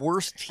were the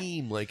worst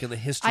team like in the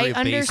history I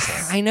of baseball.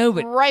 understand. I know,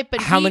 but right,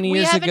 but how we many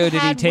years haven't ago did he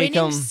had take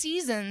winning them?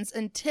 seasons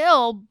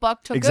until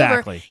Buck took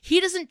Exactly. over.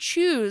 He doesn't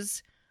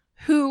choose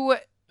who.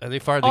 And they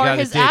fired the Are guy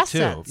his that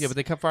did assets. too. Yeah, but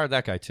they fired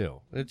that guy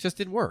too. It just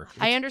didn't work.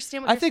 I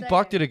understand what I you're think saying.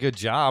 Buck did a good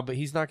job, but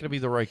he's not going to be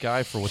the right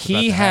guy for what's about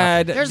He to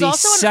had happen. There's the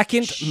also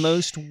second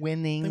most I think we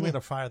winning had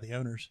to fire the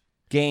owners.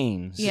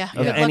 games Yeah, of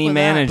good luck any with that.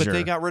 manager. But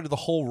they got rid of the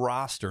whole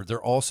roster.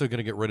 They're also going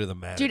to get rid of the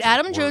manager. Dude,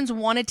 Adam Or- Jones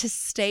wanted to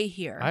stay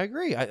here, I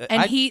agree.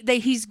 and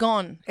he's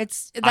gone.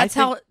 That's think-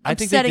 how I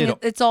think they upsetting did-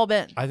 it's all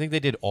been. I think they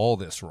did all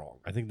this wrong.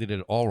 I think they did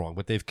it all wrong,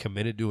 but they've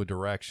committed to a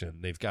direction.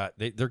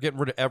 They're getting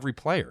rid of every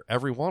player,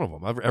 every one of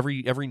them,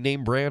 every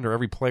name brand or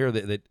every player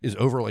that is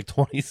over like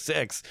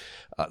 26.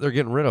 They're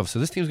getting rid of. So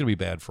this team's gonna be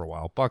bad for a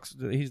while. Bucks,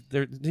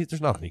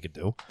 there's nothing he could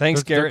do.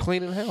 Thanks, they're Garrett.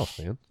 cleaning house,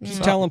 man.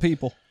 Keep telling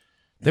people.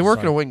 They weren't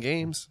going to win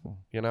games,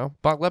 you know.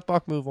 Let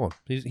Buck move on.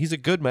 He's a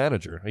good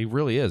manager. He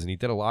really is, and he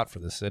did a lot for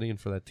the city and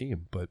for that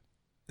team. But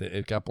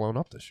it got blown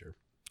up this year.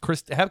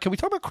 Can we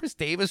talk about Chris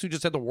Davis, who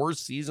just had the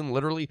worst season,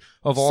 literally,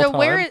 of all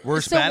time?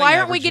 Worst so batting why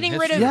aren't we average in getting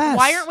rid of? history. Yes.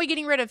 Why aren't we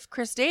getting rid of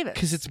Chris Davis?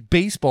 Because it's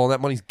baseball, and that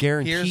money's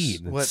guaranteed. Here's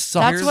and it what-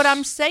 sucks. That's what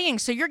I'm saying.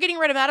 So you're getting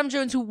rid of Adam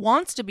Jones, who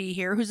wants to be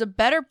here, who's a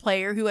better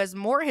player, who has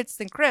more hits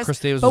than Chris. Chris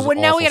Davis but was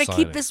an now we awful got to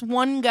keep signing. this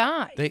one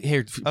guy.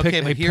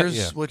 Okay, but here's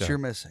yeah, what go you're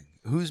ahead. missing.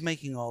 Who's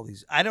making all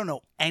these? I don't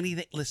know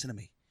anything. Listen to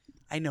me.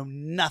 I know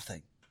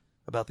nothing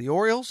about the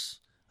Orioles,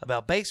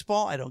 about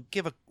baseball. I don't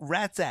give a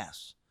rat's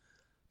ass.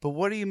 But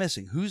what are you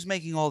missing? Who's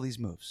making all these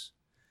moves?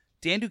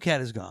 Dan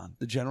Duquette is gone,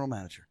 the general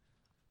manager.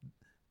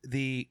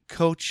 The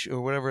coach,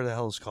 or whatever the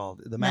hell is called,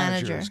 the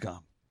manager Manager. is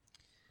gone.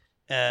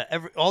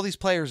 All these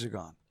players are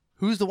gone.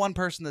 Who's the one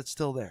person that's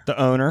still there? The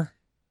owner.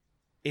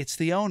 It's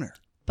the owner.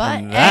 But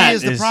And that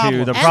is the is problem.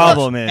 who the And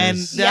problem look, is. And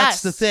that's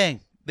Yes. the thing.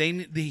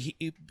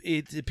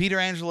 Peter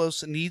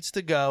Angelos needs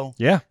to go.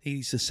 Yeah. He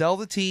needs to sell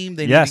the team.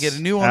 They Yes, need to get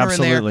a new owner in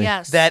absolutely. there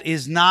Yes. that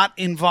is not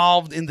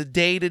involved in the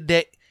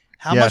day-to-day.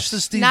 How Yes. much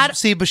does Steve Not-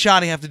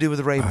 Bisciotti have to do with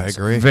the Ravens? I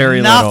agree.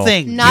 Very little.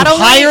 Nothing. Not you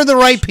only- hire the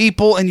right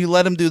people and you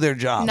let them do their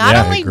job. Not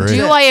Yeah, I only agree.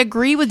 do I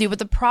agree with you, but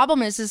the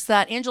problem is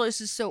that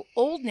Angelos is so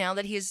old now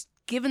that he has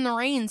given the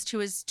reins to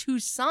his 2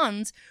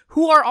 sons,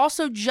 who are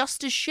also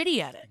just as shitty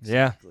at it.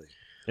 Yeah.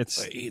 It's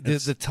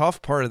The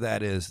tough part of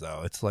that is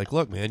though, it's like,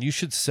 look, man, you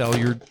should sell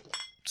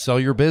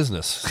your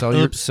business,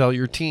 sell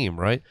your team,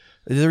 right?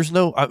 There's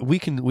no we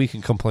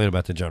can complain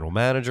about the general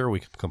manager, we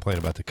can complain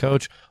about the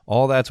coach,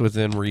 all that's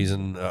within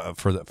reason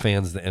for the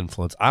fans to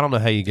influence. I don't know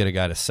how you get a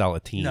guy to sell a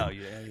team. No,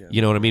 yeah.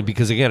 You know what I mean?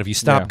 Because again, if you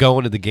stop Yeah.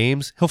 going to the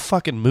games, he'll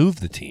fucking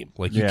move the team.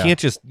 Like you Yeah. can't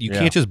just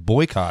Yeah.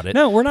 boycott it.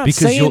 no, we're not because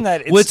saying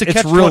that well, it's a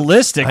catch-22.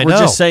 realistic. I We're know.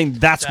 just saying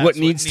that's what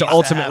needs to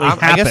ultimately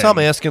happen. I guess I'm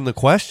asking the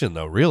question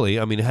though. Really,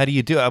 I mean, how do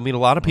you do it? I mean, a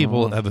lot of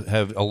people Mm.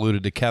 have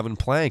alluded to Kevin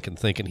Plank and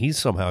thinking he's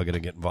somehow going to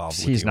get involved.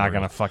 with He's the not Orioles.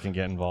 going to fucking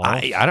get involved.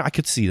 I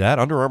could see that.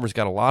 Under Armour's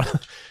got a lot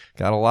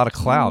of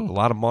clout, a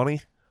lot of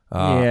money.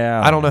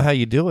 Yeah. I don't know how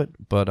you do it,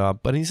 but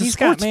he's a He's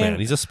got- sportsman. man-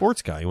 He's a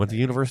sports guy. He went to the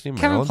University of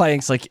Kevin Maryland.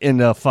 Plank's like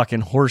into fucking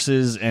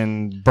horses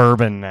and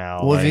bourbon now.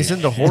 Well, if like- he's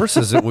into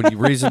horses, it would be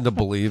reason to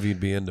believe he'd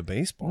be into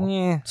baseball.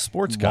 Yeah.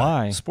 Sports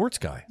guy. Why? Sports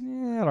guy.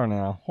 I don't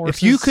know. Horses.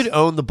 If you could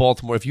own the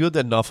Baltimore, if you had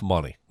enough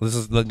money,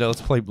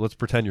 let's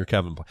pretend you're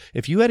Kevin.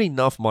 If you had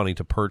enough money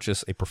to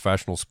purchase a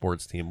professional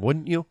sports team,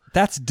 wouldn't you?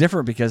 That's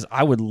different because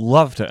I would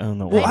love to own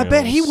the Well, I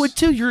bet he Orioles. would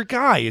too. You're a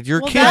guy. You're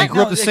a Well, kid. that- You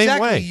grew up no, the same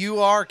exactly. way. You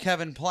are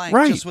Kevin Plank,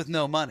 Right. just with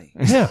no money.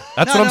 Yeah,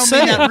 that's No, what I'm I don't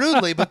saying. mean that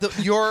rudely, but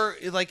you're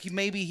like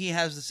maybe he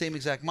has the same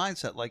exact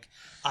mindset. Like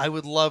I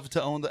would love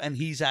to own and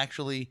he's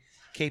actually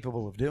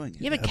capable of doing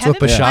it. Yeah, but That's Kevin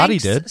what Bisciotti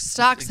Plank's did.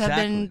 stocks have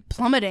Exactly. been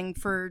plummeting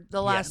for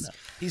the last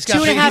He's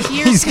 2.5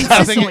 years he's got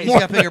consistently. He's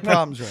got bigger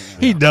problems right now.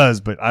 He does,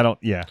 but I don't.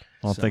 Yeah,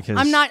 I don't think his.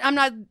 I'm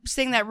not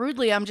saying that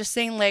rudely. I'm just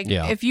saying like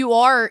Yeah. if you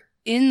are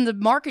in the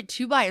market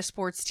to buy a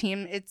sports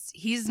team,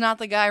 he's not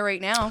the guy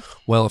right now.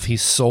 Well, if he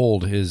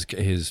sold his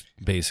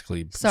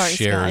basically Sorry,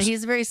 shares, Scott.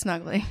 He's very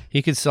snuggly.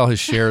 he could sell his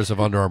shares of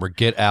Under Armour,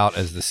 get out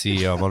as the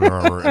CEO of Under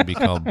Armour, and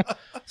become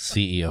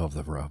CEO of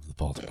the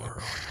Baltimore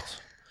Orioles.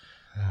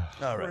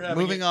 All right,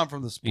 moving on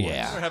from the sports.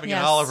 Yeah. We're having Yes.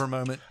 an Oliver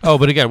moment. Oh,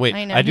 but again, wait.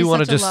 I know, I do he's want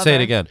to such a just say it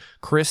lover. again.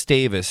 Chris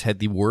Davis had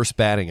the worst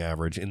batting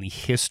average in the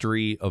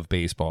history of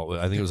baseball.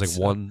 I think it was like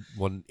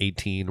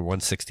 118 or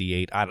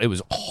 168. It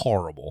was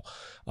horrible.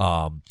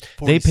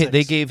 They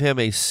 46. gave him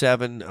a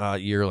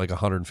 7-year, like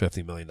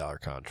 $150 million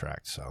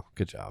contract. So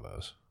good job,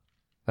 Oz.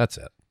 That's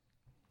it.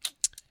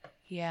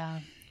 Yeah.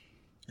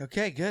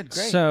 Okay, good,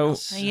 great. So-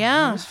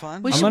 Yeah. that was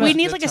fun. We I'm should. gonna- We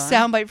need Good like a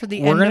time. soundbite for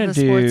the We're end of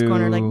the gonna sports do-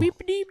 corner, like beep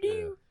beep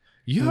beep.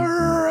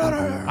 You're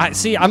I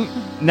see.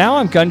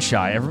 I'm gun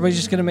shy. Everybody's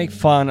just gonna make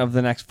fun of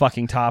the next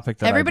fucking topic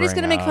that Everybody's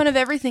gonna make fun of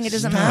everything. It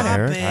doesn't Stop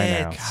matter. it.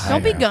 I know. Don't I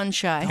be know. gun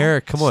shy.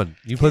 Eric, come on.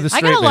 You play the I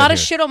straight got a man lot of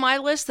here. shit on my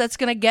list that's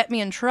gonna get me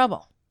in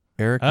trouble.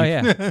 Eric, Oh you-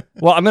 yeah.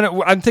 Well,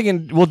 I'm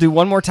thinking we'll do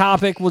one more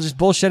topic. We'll just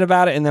bullshit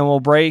about it, and then we'll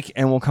break,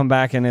 and we'll come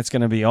back, and it's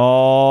gonna be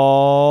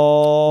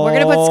all. We're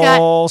gonna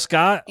put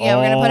Scott. Yeah,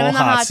 we're gonna put him in the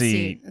all hot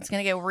seat. It's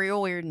gonna get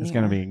real weird. In It's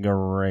here. gonna be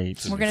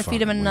great. We're gonna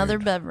feed him fucking another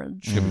weird.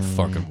 beverage It's going to be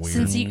fucking weird.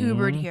 since he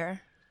Ubered here.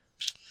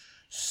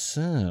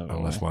 So I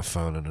left my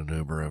phone in an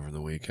Uber over the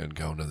weekend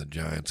going to the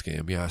Giants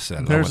game. Yeah, I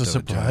said it. There's I went a to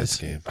the Giants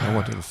surprise. game. I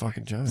went to the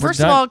fucking Giants. First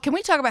done. of all, can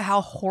we talk about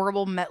how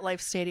horrible MetLife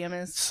Stadium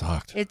is?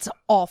 Sucked. It's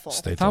awful.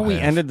 Stayed I thought till we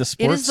half. ended the It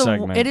sports is the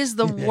segment. it is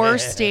the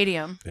worst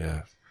stadium.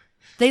 Yeah.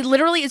 They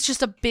literally, it's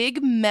just a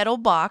big metal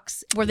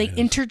box where they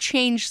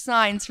interchange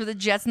signs for the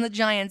Jets and the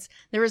Giants.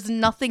 There is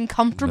nothing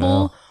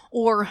comfortable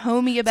or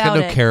homey It's got about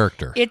no it.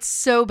 character. It's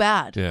so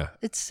bad. Yeah.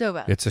 It's so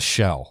bad. It's a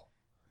shell.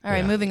 All right,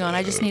 yeah. moving on.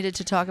 I just needed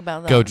to talk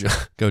about that.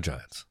 Go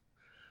Giants.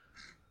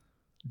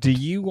 Do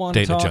you want to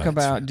Data talk Giants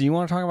about? fan. Do you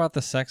want to talk about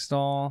the sex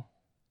doll?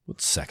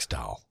 What's sex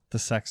doll? The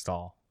sex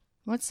doll.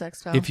 What's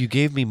sex doll? If you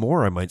gave me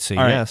more, I might say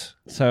All right. yes.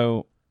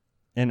 So,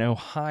 in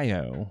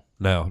Ohio,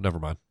 No, never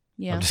mind.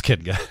 yeah. I'm just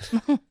kidding, guys.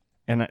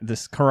 and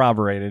this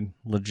corroborated,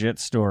 legit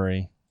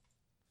story.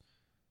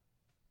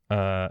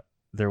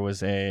 There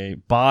was a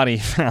body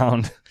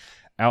found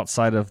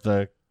outside of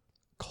the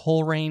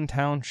Coleraine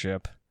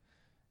Township,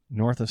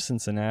 north of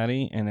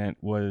Cincinnati, and it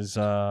was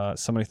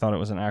somebody thought it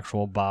was an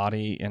actual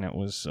body, and it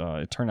was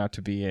it turned out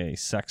to be a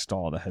sex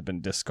doll that had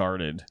been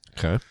discarded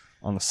Okay.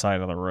 on the side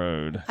of the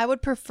road. I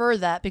would prefer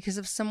that because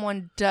if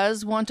someone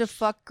does want to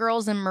fuck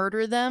girls and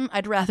murder them,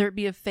 I'd rather it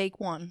be a fake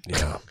one.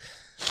 Yeah.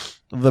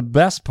 The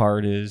best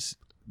part is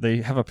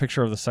they have a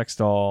picture of the sex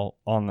doll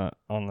on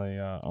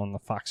the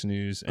Fox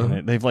News,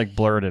 and they've like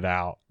blurred it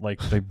out. Like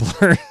they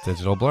blurred,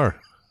 Digital blur.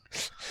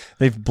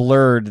 they've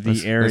blurred the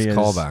Nice areas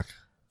callback.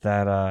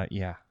 that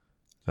yeah.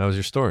 That was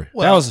your story.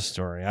 That was a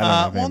story. I don't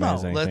know if well, anybody no.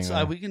 has anything Let's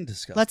there. we can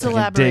discuss. Let's that. I can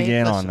elaborate. dig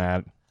in Listen. on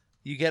that.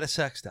 You get a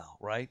sex doll,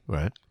 right?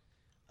 Right.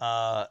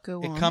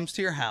 Go It on. comes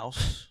to your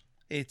house.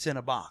 It's in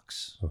a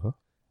box. Uh-huh.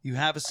 You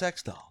have a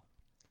sex doll.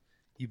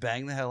 You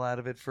bang the hell out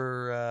of it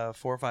for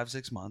 4, 5,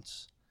 6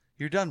 months.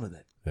 You're done with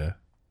it. Yeah.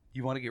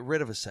 You want to get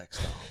rid of a sex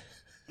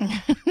doll.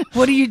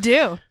 What do you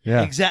do?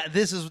 Yeah.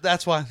 Exactly.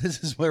 That's why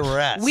this is where we're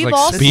at. We've like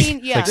all speed. seen,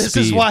 It's like This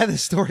speed. is why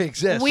this story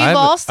exists. We've I have a-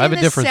 all I seen have a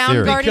the different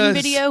theory. Soundgarden Because-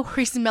 video where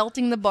he's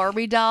melting the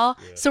Barbie doll.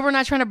 So we're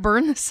not trying to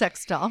burn the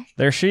sex doll.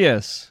 There she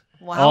is.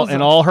 Wow.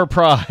 In all her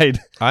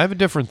pride. I have a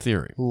different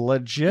theory.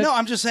 Legit. No,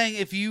 I'm just saying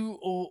if you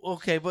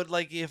okay, but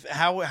like if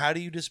how do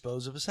you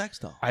dispose of a sex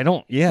doll? I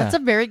don't. Yeah. That's a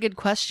very good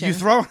question. You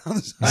throw it on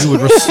the side. You would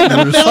in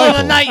the middle of the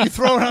recycle. night. You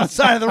throw it on the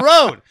side of the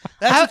road.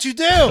 That's what you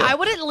do. I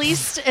would at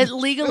least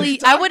illegally.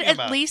 What are you I would talking at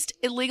about? least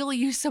illegally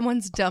use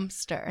someone's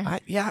dumpster.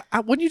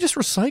 Wouldn't you just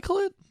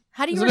recycle it?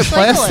 How do you Isn't it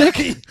recycle plastic?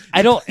 it?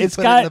 I don't. It's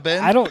Put it in got. the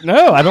bin? I don't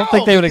know. I don't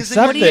think they would because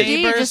accept What do you it. do?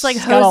 You just like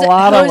It's got hose, a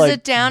lot of, hose like,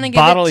 it down and give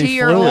it bodily to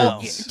your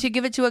fluids. to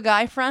give it to a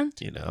guy friend.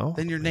 You know.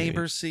 Then your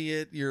neighbors see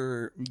it.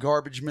 Your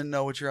garbage men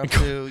know what you're up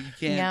to. You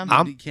can't.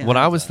 Yeah. You can't What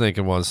I have was that.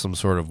 thinking was some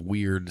sort of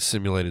weird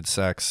simulated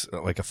sex,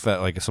 like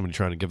like somebody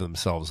trying to give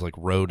themselves like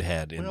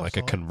roadhead in like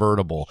a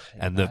convertible,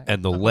 and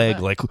the leg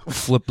like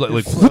flip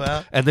like Flew whoop.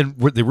 out. And then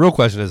the real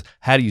question is,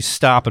 how do you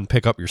stop and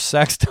pick up your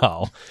sex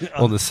doll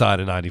on the side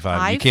of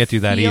 95? You can't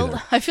do that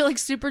either. I feel like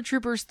Super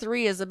Troopers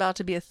 3 is about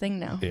to be a thing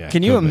now. Yeah,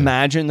 Can you could be.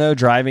 imagine though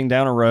driving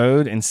down a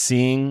road and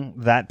seeing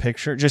that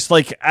picture, just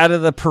like out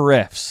of the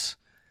periffs,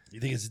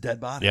 You think it's a dead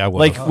body? Yeah, well,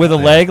 like with a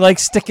yeah. leg like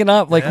sticking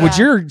up? Like, would Yeah.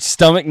 your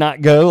stomach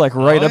not go like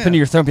right Oh, up yeah. into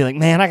your throat and be like,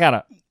 man, I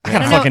gotta I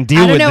don't fucking know. deal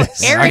I don't with know.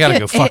 this. Eric, I gotta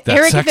go fuck that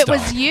Eric, sex if it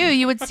was doll.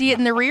 you would see it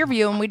in the rear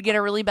view and we'd get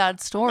a really bad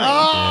story.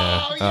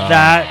 Oh, yeah.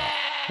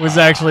 That was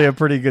actually a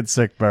pretty good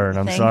sick burn.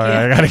 I'm Thank sorry. you.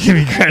 I gotta give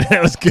you credit.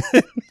 That was good.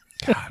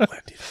 God, Wendy,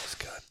 that was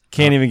good.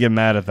 Can't even get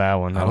mad at that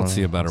one. I don't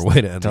see a better way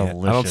to end it. I don't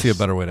delicious. see a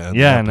better way to end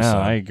Yeah, the no, episode.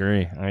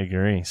 I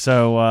agree.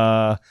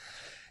 So,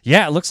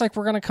 yeah, it looks like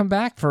we're going to come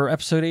back for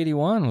episode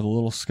 81 with a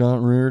little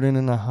Scott Reardon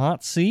in the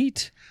hot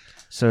seat.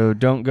 So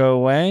don't go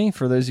away.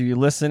 For those of you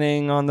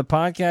listening on the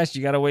podcast,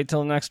 you got to wait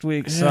till next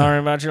week. Sorry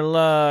about your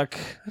luck.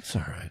 That's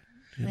all right.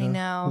 I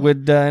know.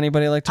 Would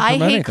anybody like to I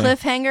promote hate anything?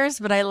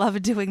 cliffhangers, but I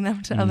love doing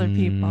them to other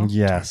people.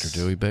 Yes. Dr.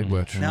 Dewey Big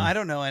Witch. Now I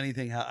don't know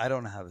anything. I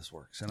don't know how this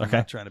works, and I'm Okay.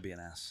 not trying to be an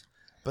ass.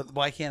 But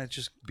why can't it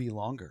just be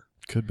longer?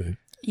 Could be.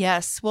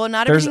 Yes. Well,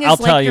 not There's, everything I'll is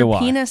tell like you your why.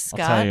 penis, Scott.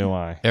 I'll tell you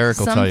why. Eric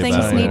will Some tell you things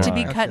about it. need to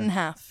be Why. cut in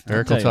half.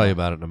 Eric I'll will tell tell you you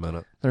about it in a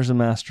minute. There's a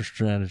master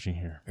strategy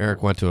here.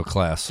 Eric went to a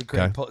class. It's a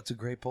great. Okay? It's a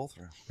great pull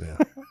through. Yeah.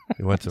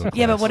 He went to a class.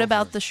 Yeah, but what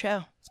about the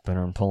show? It's better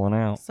than pulling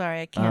out.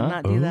 Sorry, I can't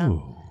not do that.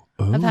 Ooh.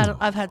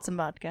 I've had some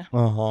vodka.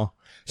 Uh-huh.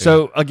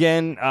 So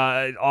again,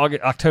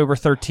 October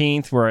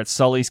 13th, we're at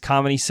Sully's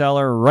Comedy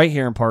Cellar right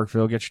here in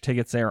Parkville. Get your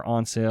tickets there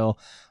on sale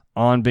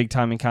on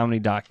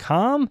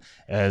bigtimingcomedy.com,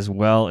 as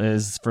well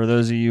as for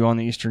those of you on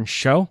the Eastern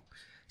Show,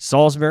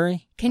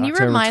 Salisbury. Can you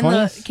October remind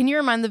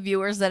 20th. the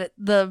viewers that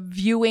the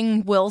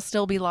viewing will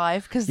still be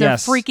live because they're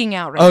Yes. freaking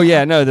out right Oh now.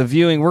 yeah, no, the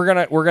viewing. We're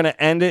gonna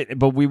end it,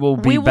 but we will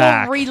be We will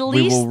back.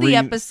 release will the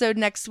episode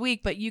next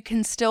week, but you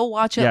can still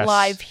watch it Yes.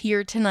 live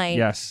here tonight.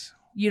 Yes.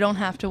 You don't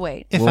have to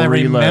wait. If We'll I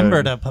reload.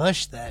 remember to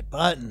push that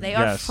button. They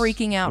are Yes.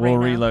 freaking out We'll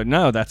right now. reload.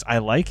 No, I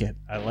like it.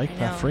 I like I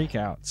that know. freak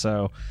out.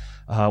 So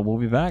we'll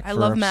be back. I for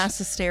love mass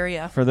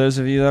hysteria. For those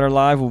of you that are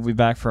live, we'll be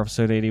back for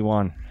episode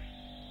 81.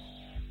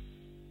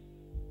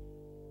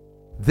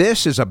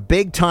 This is a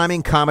big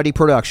timing comedy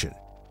production.